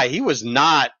guy, he was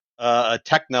not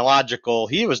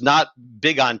he was not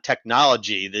big on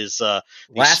technology. These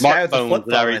smartphones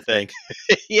and everything.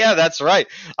 Yeah, that's right.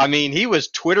 I mean, he was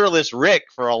Twitterless Rick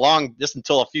for just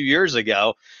until a few years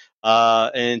ago.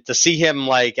 And to see him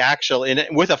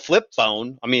with a flip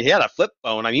phone, I mean, he had a flip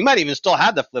phone. I mean, he might even still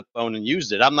have the flip phone and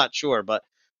used it. I'm not sure, but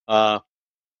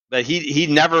he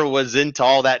never was into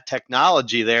all that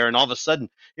technology there. And all of a sudden,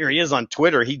 here he is on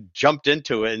Twitter. He jumped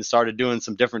into it and started doing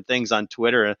some different things on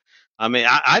Twitter. I mean,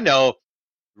 I know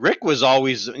Rick was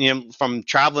always, from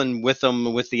traveling with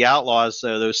them with the Outlaws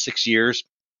those 6 years,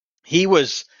 he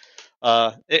was,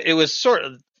 it was sort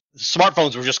of,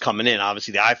 smartphones were just coming in.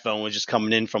 Obviously, the iPhone was just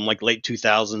coming in from like late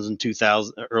 2000s and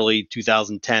early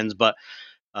 2010s. But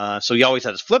so he always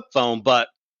had his flip phone, but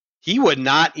he would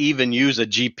not even use a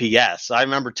GPS. I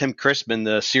remember Tim Chrisman,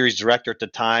 the series director at the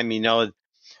time,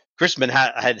 Chrisman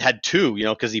had two,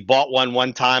 because he bought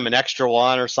one time, an extra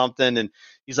one or something. And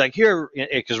he's like, here,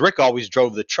 because Rick always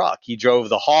drove the truck. He drove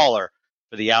the hauler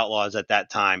for the Outlaws at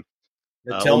that time.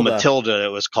 Matilda,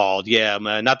 it was called. Yeah,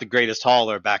 not the greatest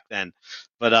hauler back then.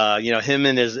 But, him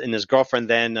and his girlfriend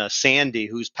then, Sandy,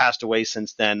 who's passed away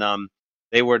since then,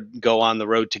 they would go on the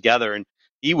road together. And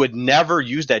he would never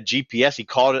use that GPS. He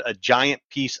called it a giant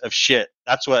piece of shit.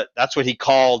 That's what he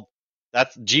called.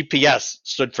 That's GPS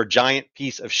stood for giant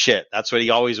piece of shit. That's what he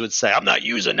always would say. I'm not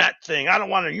using that thing. I don't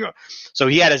want to. So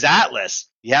he had his Atlas.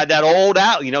 He had that old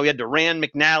Atlas. He had the Rand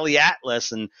McNally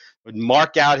Atlas and would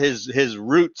mark out his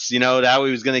routes. How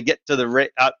he was going to get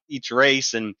to each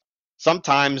race. And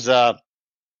sometimes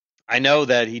I know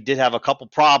that he did have a couple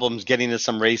problems getting to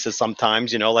some races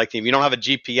sometimes, like if you don't have a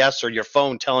GPS or your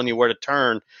phone telling you where to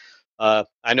turn.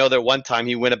 I know that one time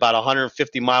he went about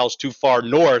 150 miles too far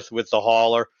north with the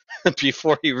hauler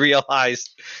before he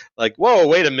realized, like, whoa,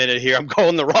 wait a minute here, I'm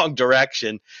going the wrong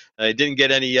direction. He didn't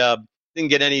get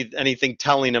anything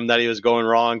telling him that he was going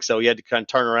wrong, so he had to kind of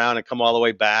turn around and come all the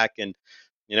way back. And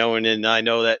and then I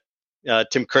know that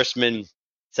Tim Chrisman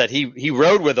said he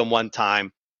rode with him one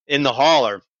time in the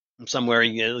hauler somewhere.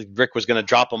 Rick was going to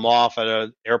drop him off at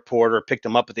an airport or picked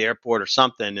him up at the airport or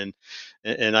something.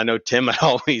 And I know Tim had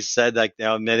always said that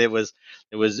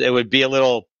it would be a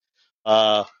little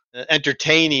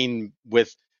entertaining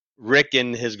with Rick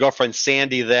and his girlfriend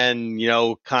Sandy then,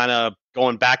 kind of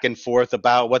going back and forth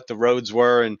about what the roads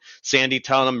were, and Sandy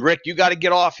telling him, Rick, you got to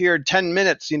get off here in 10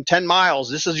 minutes, in 10 miles.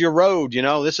 This is your road,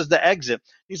 this is the exit.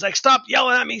 He's like, stop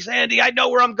yelling at me, Sandy. I know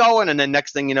where I'm going. And then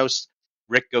next thing you know,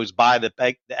 Rick goes by the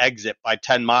exit by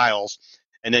 10 miles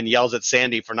and then yells at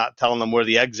Sandy for not telling him where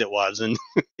the exit was. And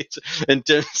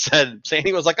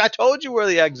Sandy was like, I told you where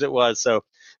the exit was. So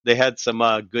they had some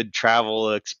good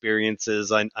travel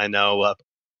experiences, I know.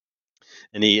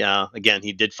 And he again,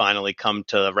 he did finally come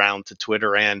around to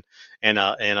Twitter and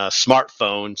a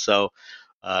smartphone. So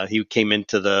he came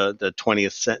into the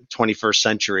 21st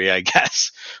century, I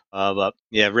guess. But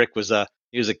yeah, Rick was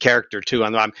he was a character too.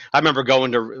 I remember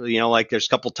going to there's a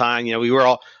couple times we were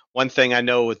all. One thing I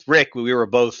know with Rick, we were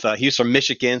both. He's from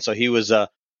Michigan, so he was a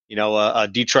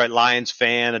Detroit Lions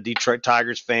fan, a Detroit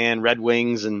Tigers fan, Red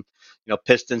Wings, and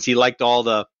Pistons. He liked all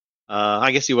the.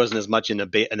 I guess he wasn't as much in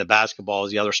the basketball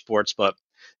as the other sports, but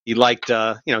he liked.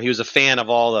 He was a fan of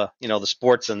all the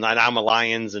sports, and I'm a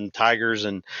Lions and Tigers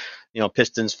and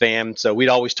Pistons fan. So we'd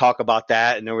always talk about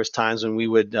that, and there was times when we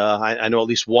would. I know at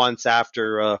least once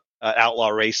after an outlaw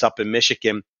race up in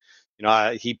Michigan.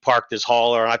 He parked his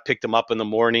hauler, and I picked him up in the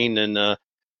morning,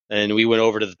 and we went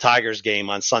over to the Tigers game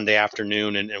on Sunday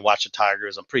afternoon and watched the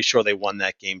Tigers. I'm pretty sure they won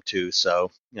that game too.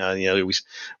 So,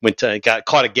 we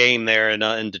caught a game there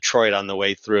in Detroit on the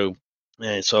way through.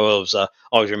 And so it was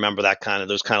always remember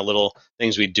those kind of little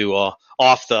things we do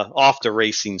off the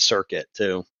racing circuit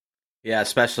too. Yeah,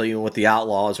 especially with the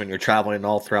Outlaws when you're traveling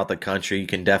all throughout the country, you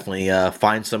can definitely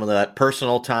find some of that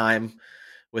personal time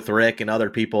with Rick and other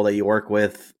people that you work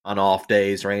with on off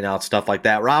days, rain out, stuff like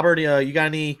that. Robert, you got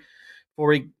any? Before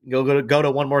we go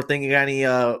to one more thing, you got any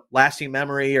lasting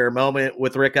memory or moment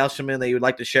with Rick Eshelman that you would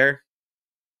like to share?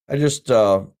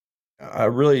 I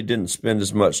really didn't spend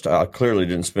as much time. I clearly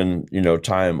didn't spend,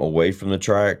 time away from the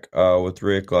track with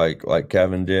Rick like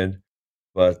Kevin did.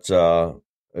 But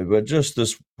just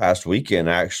this past weekend,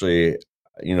 actually,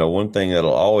 one thing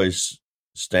that'll always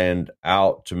stand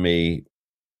out to me,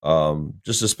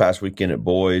 just this past weekend at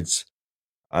Boyd's,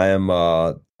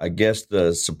 I guess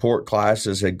the support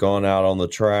classes had gone out on the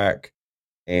track,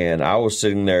 and I was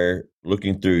sitting there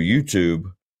looking through YouTube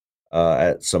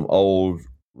at some old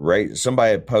race.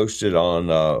 Somebody had posted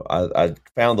on. I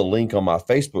found the link on my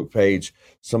Facebook page.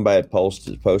 Somebody had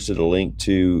posted a link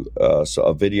to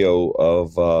a video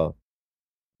of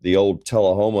the old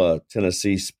Tullahoma,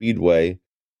 Tennessee Speedway,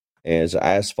 as an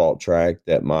asphalt track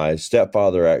that my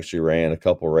stepfather actually ran a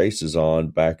couple races on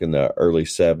back in the early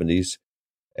 70s.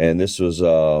 And this was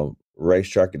a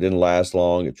racetrack. It didn't last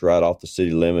long. It's right off the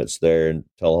city limits there in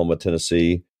Tullahoma,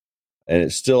 Tennessee. And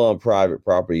it's still on private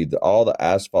property. All the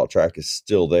asphalt track is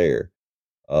still there.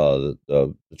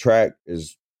 The track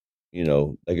is,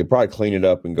 they could probably clean it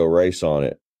up and go race on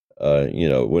it.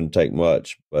 It wouldn't take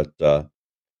much, but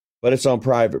it's on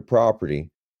private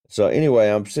property. So anyway,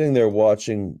 I'm sitting there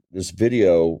watching this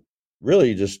video,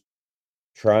 really just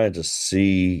trying to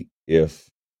see if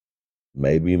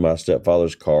maybe my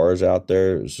stepfather's car is out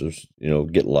there, just,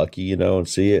 get lucky, and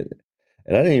see it.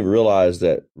 And I didn't even realize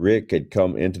that Rick had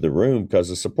come into the room because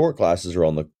the support classes are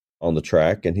on the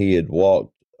track, and he had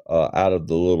walked out of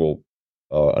the little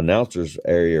announcers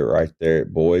area right there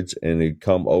at Boyd's, and he'd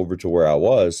come over to where I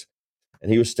was,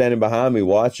 and he was standing behind me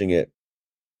watching it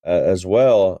as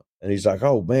well. And he's like,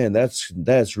 "Oh man,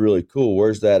 that's really cool.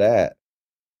 Where's that at?"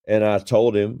 And I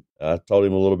told him a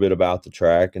little bit about the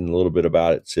track and a little bit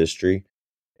about its history.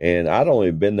 And I'd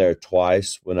only been there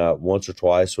once or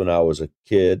twice when I was a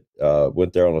kid.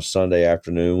 Went there on a Sunday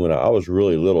afternoon when I was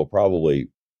really little, probably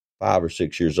 5 or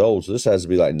 6 years old. So this has to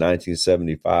be like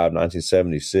 1975,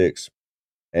 1976.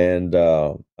 And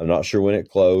I'm not sure when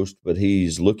it closed, but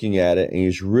he's looking at it and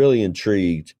he's really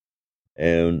intrigued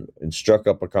and struck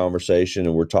up a conversation,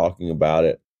 and we're talking about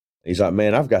it. He's like,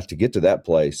 "Man, I've got to get to that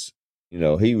place."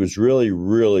 He was really,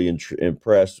 really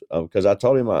impressed because I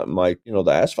told him, I'm like, the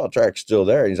asphalt track's still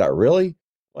there. And he's like, "Really?" I'm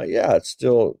like, "Yeah, it's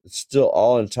still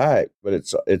all intact, but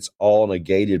it's all on a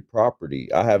gated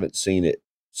property. I haven't seen it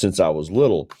since I was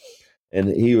little." And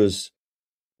he was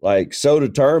like so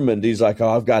determined. He's like, "Oh,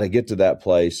 I've got to get to that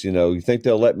place. You think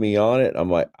they'll let me on it?" I'm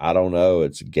like, "I don't know.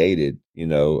 It's gated."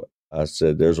 I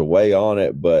said, "There's a way on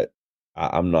it, but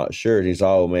I'm not sure." And he's,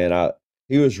 "Oh man,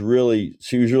 she was really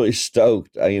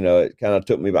stoked." It kind of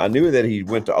took me, but I knew that he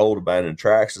went to old abandoned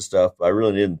tracks and stuff. But I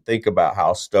really didn't think about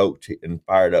how stoked and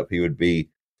fired up he would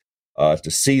be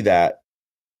to see that,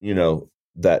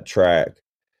 that track.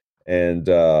 And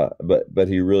but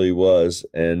he really was.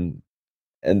 And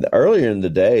earlier in the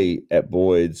day at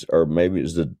Boyd's, or maybe it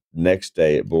was the next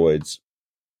day at Boyd's,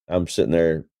 I'm sitting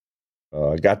there.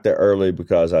 I got there early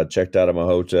because I checked out of my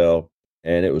hotel,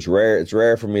 and it was rare. It's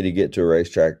rare for me to get to a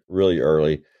racetrack really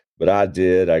early, but I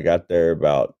did. I got there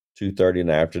about 2:30 in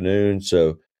the afternoon.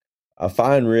 So I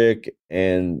find Rick,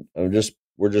 and we're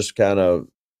just kind of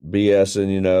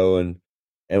BSing,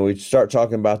 and we start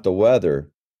talking about the weather.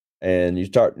 And you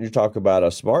talk about a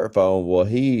smartphone. Well,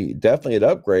 he definitely had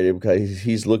upgraded because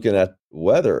he's looking at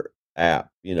weather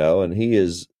app, and he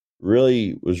was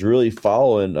really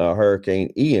following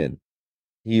Hurricane Ian.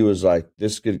 He was like,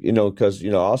 this could, because,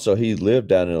 also he lived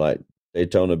down in like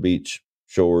Daytona Beach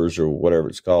Shores or whatever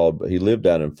it's called, but he lived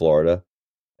down in Florida.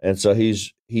 And so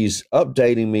he's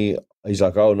updating me. He's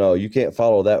like, "Oh no, you can't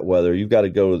follow that weather. You got to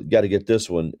get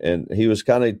this one." And he was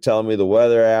kind of telling me the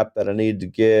weather app that I needed to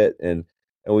get. And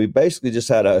we basically just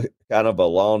had a kind of a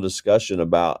long discussion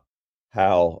about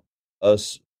how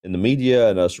us in the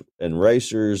media and us and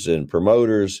racers and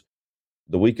promoters,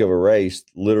 the week of a race,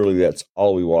 literally that's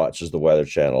all we watch is the Weather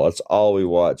Channel. That's all we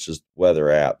watch is weather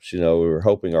apps. We were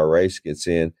hoping our race gets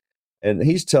in. And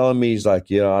he's telling me, he's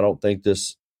like, I don't think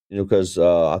this, because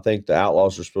I think the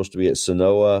Outlaws are supposed to be at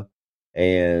Sonoa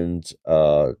and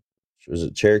was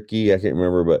it Cherokee? I can't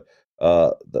remember, but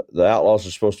the Outlaws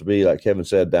are supposed to be, like Kevin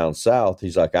said, down south.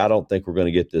 He's like, I don't think we're going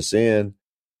to get this in.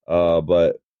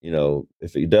 But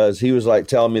if he does, he was like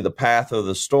telling me the path of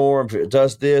the storm. If it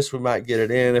does this, we might get it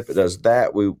in. If it does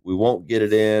that, we won't get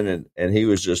it in. And he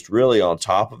was just really on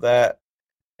top of that.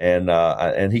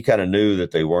 And he kind of knew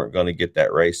that they weren't going to get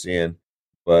that race in.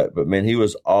 But man, he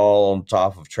was all on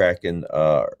top of tracking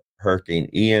Hurricane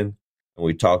Ian. And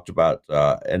we talked about,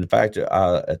 in fact,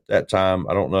 at that time,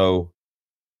 I don't know,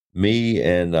 me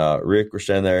and Rick were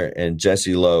standing there, and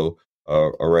Jesse Lowe,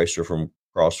 a racer from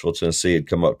Crossville, Tennessee, had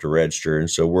come up to register. And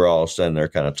so we're all standing there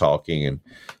kind of talking. And,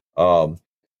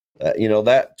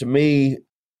 that to me,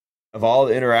 of all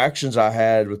the interactions I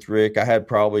had with Rick, I had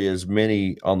probably as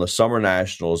many on the Summer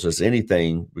Nationals as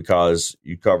anything, because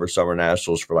you cover Summer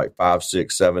Nationals for like 5,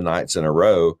 6, 7 nights in a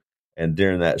row. And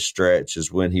during that stretch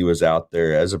is when he was out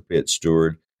there as a pit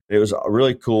steward. It was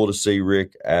really cool to see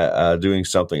Rick doing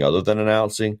something other than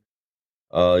announcing.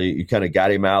 You kind of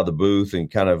got him out of the booth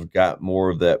and kind of got more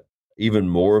of that, even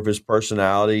more of his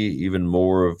personality, even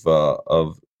more of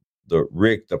the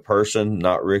Rick, the person,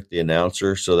 not Rick, the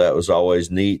announcer. So that was always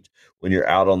neat when you're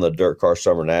out on the Dirt Car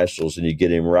Summer Nationals and you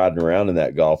get him riding around in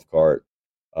that golf cart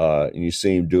and you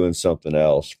see him doing something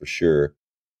else for sure.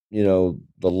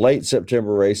 The late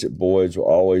September race at Boyd's will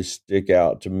always stick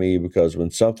out to me, because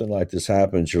when something like this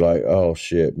happens, you're like, oh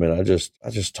shit, man, I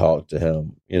just talked to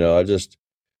him.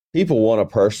 People want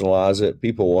to personalize it.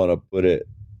 People want to put it,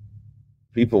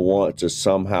 people want to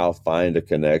somehow find a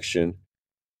connection.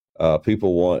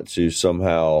 People want to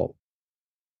somehow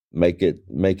make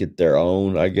it their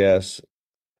own, I guess.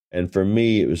 And for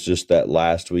me, it was just that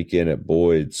last weekend at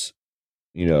Boyd's.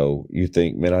 You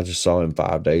think, man, I just saw him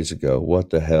 5 days ago.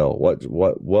 What the hell? What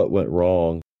went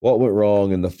wrong? What went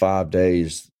wrong in the 5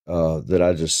 days that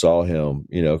I just saw him?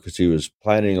 Because he was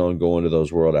planning on going to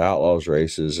those World Outlaws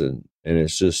races, and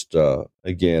it's just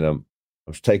again, I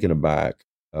was taken aback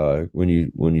when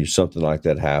you something like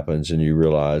that happens, and you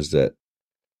realize that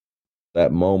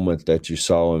moment that you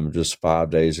saw him just 5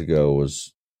 days ago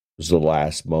was the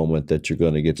last moment that you're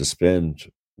going to get to spend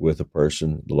with a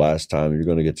person, the last time you're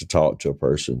going to get to talk to a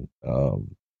person.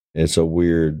 It's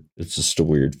just a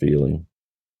weird feeling.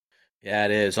 Yeah,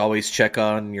 it is. Always check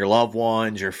on your loved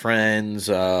ones, your friends,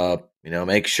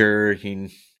 make sure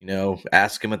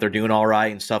ask them if they're doing all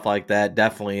right and stuff like that.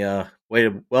 Definitely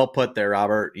well put there,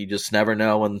 Robert. You just never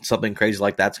know when something crazy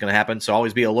like that's going to happen. So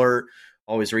always be alert,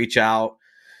 always reach out.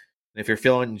 And if you're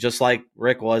feeling just like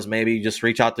Rick was, maybe just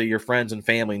reach out to your friends and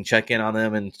family and check in on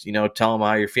them and, tell them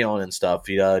how you're feeling and stuff.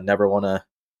 You never want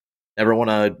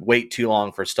to wait too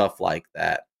long for stuff like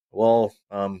that. Well,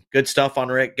 good stuff on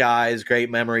Rick, guys. Great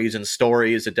memories and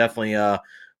stories. It definitely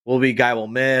will be a guy we'll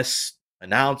miss,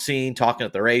 announcing, talking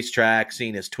at the racetrack,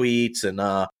 seeing his tweets.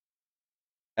 And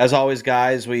as always,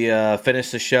 guys, we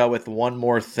finish the show with one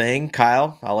more thing.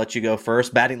 Kyle, I'll let you go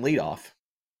first. Batting leadoff.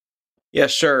 Yeah,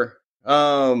 sure.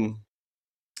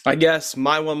 I guess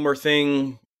my one more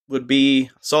thing would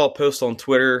be, I saw a post on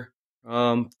Twitter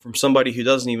from somebody who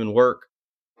doesn't even work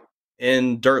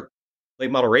in dirt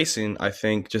late model racing, I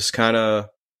think, just kind of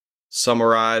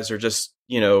summarize or just,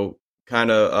 kind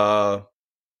of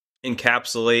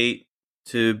encapsulate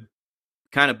to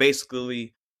kind of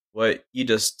basically what you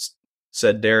just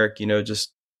said, Derek,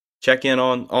 just check in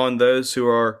on those who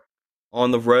are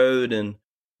on the road and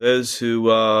those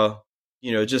who,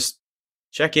 just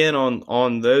check in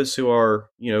on those who are,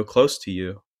 close to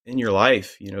you in your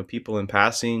life, people in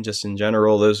passing, just in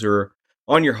general, those who are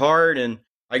on your heart. And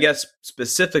I guess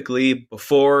specifically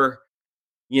before,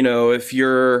 if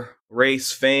you're a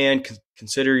race fan,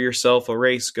 consider yourself a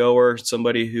race goer,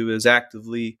 somebody who is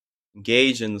actively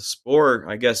engaged in the sport.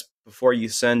 I guess before you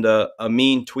send a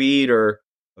mean tweet or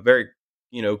a very,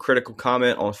 critical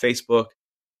comment on Facebook,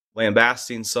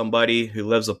 lambasting somebody who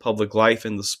lives a public life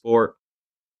in the sport,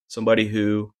 somebody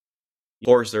who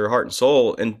pours their heart and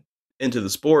soul into the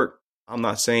sport. I'm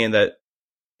not saying that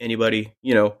anybody,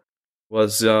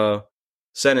 was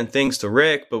sending things to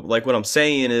Rick, but like what I'm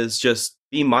saying is just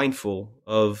be mindful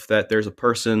of that there's a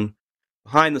person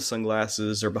behind the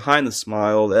sunglasses or behind the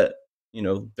smile, that,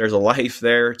 there's a life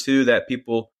there too, that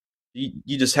people,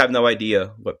 you just have no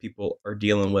idea what people are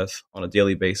dealing with on a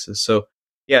daily basis. So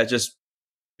yeah, just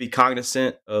be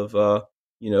cognizant of,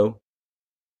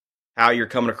 how you're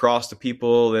coming across to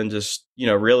people, and just,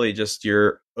 really just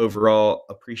your overall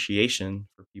appreciation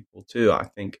for people too. I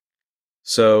think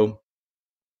So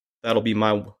that'll be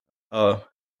my one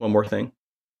more thing.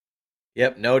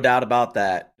 Yep, no doubt about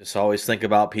that. Just always think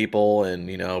about people and,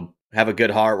 have a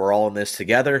good heart. We're all in this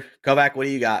together. Kovac, what do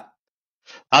you got?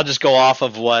 I'll just go off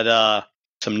of what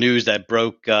some news that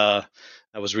broke that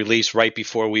was released right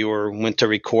before we went to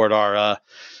record our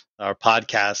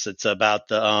podcast. It's about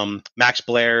the Max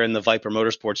Blair and the Viper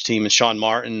Motorsports team, and Sean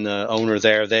Martin, the owner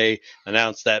there. They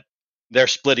announced that they're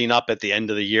splitting up at the end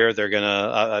of the year. They're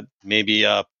gonna maybe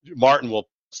Martin will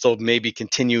still maybe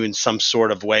continue in some sort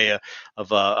of way of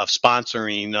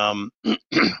sponsoring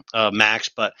Max,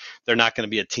 but they're not going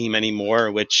to be a team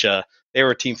anymore. Which they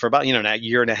were a team for about a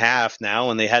year and a half now,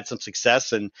 and they had some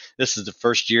success. And this is the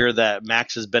first year that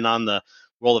Max has been on the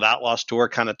World of Outlaws tour.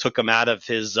 Kind of took him out of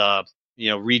his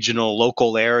regional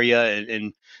local area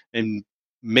and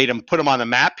put him on the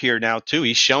map here now too.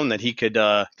 He's shown that he could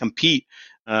compete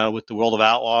with the World of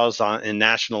Outlaws in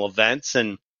national events,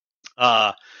 and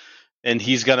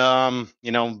he's gonna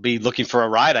be looking for a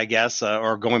ride, I guess,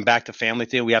 or going back to family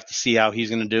thing. We have to see how he's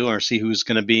gonna do, or see who's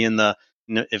gonna be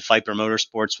if Viper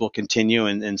Motorsports will continue,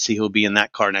 and see who'll be in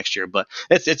that car next year. But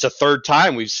it's a third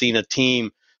time we've seen a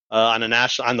team on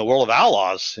the World of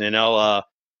Outlaws,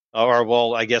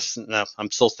 I guess no,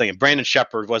 I'm still thinking Brandon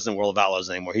Shepard wasn't World of Outlaws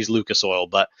anymore. He's Lucas Oil,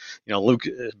 but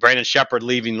Brandon Shepard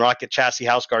leaving Rocket Chassis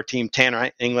House Car team,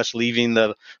 Tanner English leaving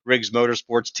the Riggs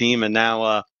Motorsports team, and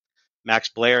now Max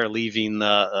Blair leaving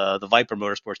the Viper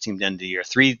Motorsports team at the end of the year.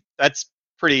 That's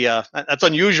pretty that's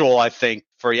unusual, I think,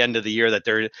 for the end of the year, that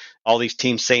there all these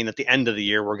teams saying at the end of the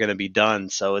year we're going to be done.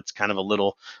 So it's kind of a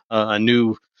little a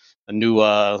new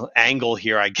angle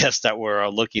here, I guess, that we're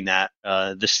looking at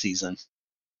this season.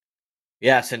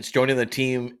 Yeah, since joining the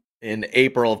team in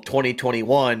April of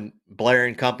 2021, Blair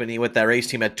and company with that race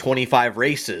team had 25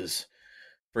 races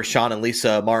for Sean and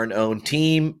Lisa Martin-owned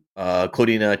team,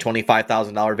 including a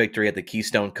 $25,000 victory at the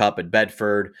Keystone Cup at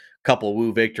Bedford, a couple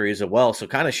Woo victories as well. So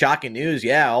kind of shocking news.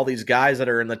 Yeah, all these guys that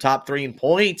are in the top 3 in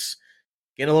points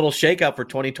getting a little shakeup for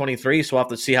 2023. So we'll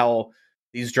have to see how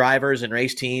these drivers and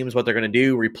race teams, what they're going to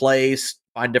do, replace,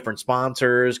 find different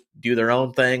sponsors, do their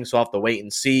own thing. So we'll have to wait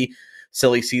and see.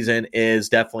 Silly season is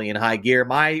definitely in high gear.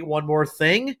 My one more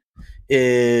thing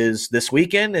is this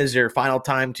weekend is your final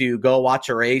time to go watch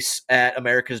a race at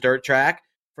America's Dirt Track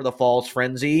for the Falls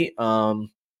Frenzy.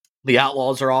 The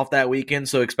Outlaws are off that weekend,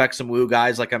 so expect some Woo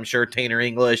guys like I'm sure Tanner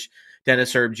English,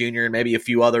 Dennis Herb Jr., and maybe a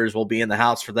few others will be in the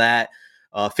house for that.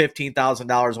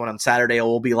 $15,000 win on Saturday.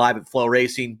 We'll be live at Flow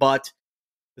Racing, but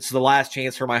this is the last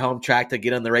chance for my home track to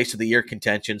get in the race of the year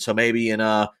contention. So maybe in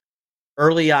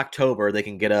early October, they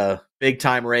can get a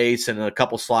big-time race and a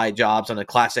couple slide jobs and a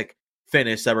classic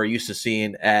finish that we're used to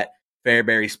seeing at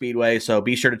Fairbury Speedway. So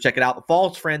be sure to check it out. The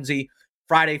Falls Frenzy,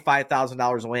 Friday,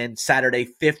 $5,000 win. Saturday,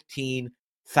 $15,000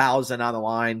 on the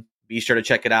line. Be sure to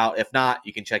check it out. If not,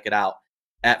 you can check it out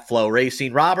at Flow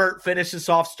Racing. Robert, finish this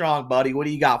off strong, buddy. What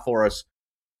do you got for us?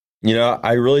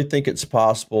 I really think it's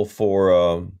possible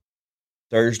for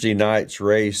Thursday night's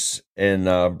race in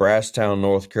Brasstown,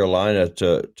 North Carolina,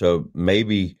 to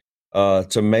maybe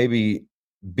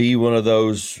be one of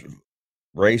those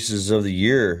races of the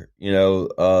year,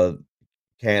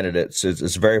 candidates.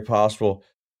 It's very possible.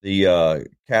 The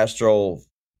Castrol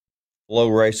Flow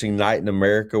Racing Night in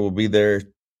America will be there.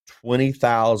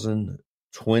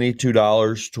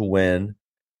 $20,022 to win.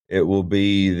 It will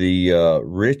be the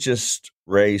richest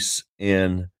race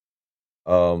in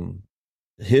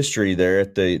history there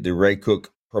at the Ray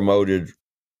Cook promoted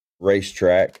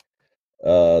racetrack.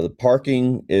 The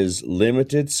parking is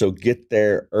limited, so get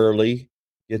there early.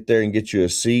 Get there and get you a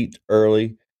seat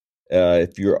early.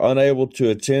 If you're unable to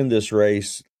attend this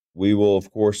race, we will, of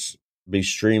course, be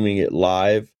streaming it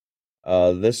live.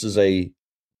 This is a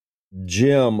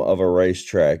gem of a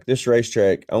racetrack. This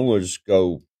racetrack, I'm going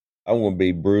to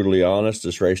be brutally honest.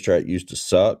 This racetrack used to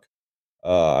suck.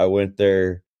 I went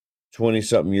there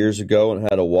 20-something years ago and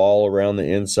had a wall around the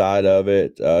inside of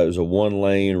it. It was a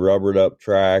one-lane, rubbered-up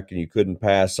track, and you couldn't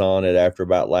pass on it after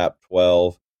about lap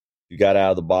 12. You got out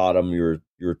of the bottom, you're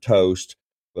toast.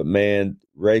 But, man,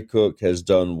 Ray Cook has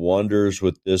done wonders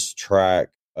with this track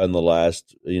in the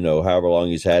last, however long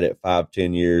he's had it,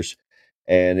 5-10 years.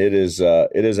 And it is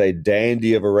a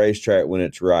dandy of a racetrack when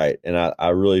it's right. And I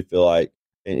really feel like,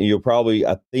 and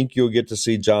I think you'll get to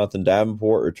see Jonathan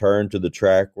Davenport return to the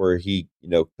track where he,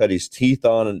 cut his teeth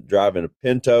on and driving a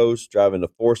Pintos, driving the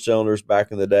 4-cylinders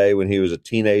back in the day when he was a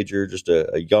teenager, just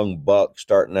a young buck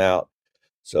starting out.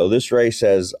 So this race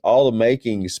has all the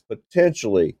makings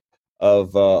potentially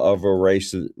of a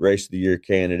race of the year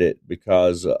candidate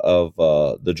because of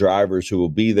the drivers who will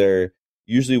be there.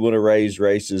 Usually when a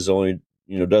race is only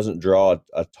doesn't draw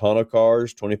a ton of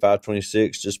cars, 25,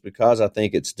 26, just because I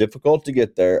think it's difficult to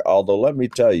get there. Although, let me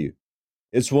tell you,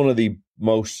 it's one of the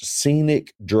most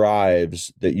scenic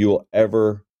drives that you'll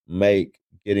ever make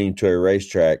getting to a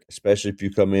racetrack, especially if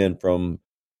you come in from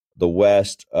the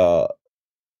west towards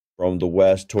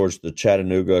the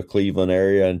Chattanooga, Cleveland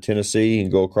area in Tennessee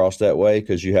and go across that way,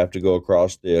 because you have to go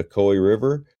across the Ocoee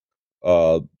River.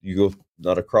 You go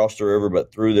not across the river,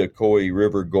 but through the Ocoee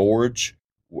River Gorge.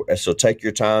 So take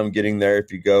your time getting there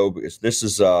if you go, because this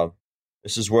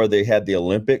is where they had the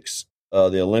Olympics,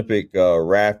 the Olympic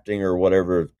rafting or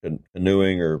whatever,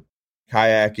 canoeing or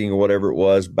kayaking or whatever it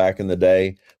was back in the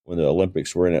day when the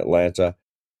Olympics were in Atlanta.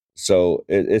 So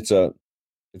it's a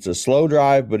slow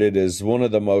drive, but it is one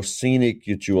of the most scenic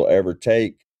that you will ever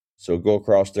take. So go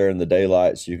across there in the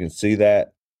daylight so you can see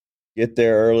that. Get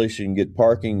there early so you can get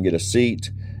parking, get a seat,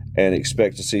 and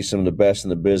expect to see some of the best in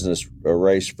the business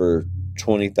race for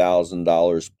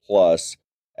 $20,000 plus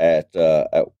at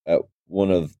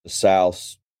one of the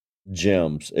South's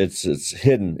gyms. It's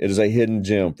hidden. It is a hidden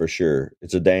gem for sure.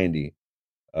 It's a dandy.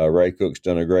 Ray Cook's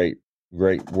done a great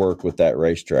work with that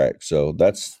racetrack. So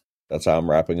that's how I'm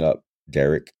wrapping up,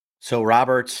 Derek. So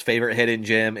Robert's favorite hidden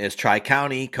gem is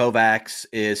Tri-County. Kovacs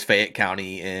is Fayette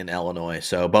County in Illinois.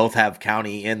 So both have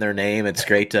county in their name. It's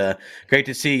great to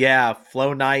see. Yeah,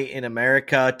 Flow Night in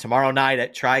America tomorrow night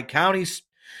at Tri-County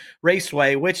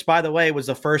Raceway, which, by the way, was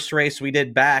the first race we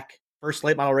did back, first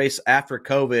late model race after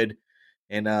COVID.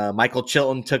 And Michael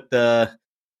Chilton took the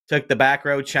back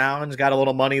row challenge, got a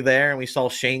little money there, and we saw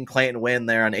Shane Clanton win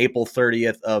there on April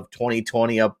 30th of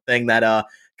 2020, a thing that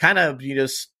kind of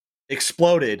just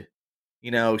exploded,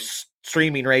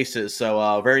 streaming races.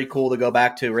 So very cool to go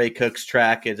back to Ray Cook's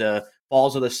track at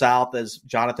Falls of the South, as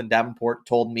Jonathan Davenport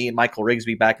told me and Michael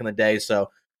Rigsby back in the day. So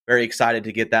very excited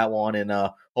to get that one, and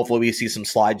hopefully we see some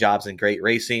slide jobs and great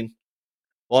racing.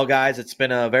 Well, guys, it's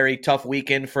been a very tough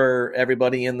weekend for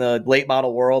everybody in the late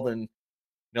model world, and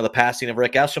the passing of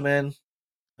Rick Eshelman.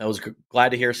 I was glad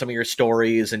to hear some of your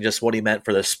stories and just what he meant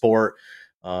for the sport.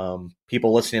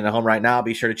 People listening at home right now,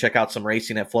 be sure to check out some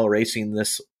racing at Flow Racing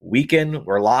this weekend.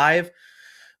 We're live.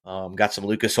 Got some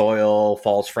Lucas Oil,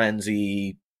 Falls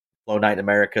Frenzy, Flow Night in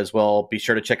America as well. Be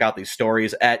sure to check out these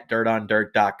stories at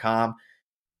dirtondirt.com.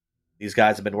 These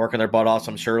guys have been working their butt off,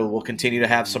 so I'm sure we'll continue to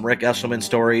have some Rick Eshelman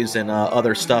stories and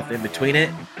other stuff in between it.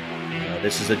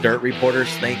 This is the Dirt Reporters.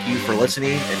 Thank you for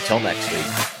listening. Until next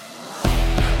week.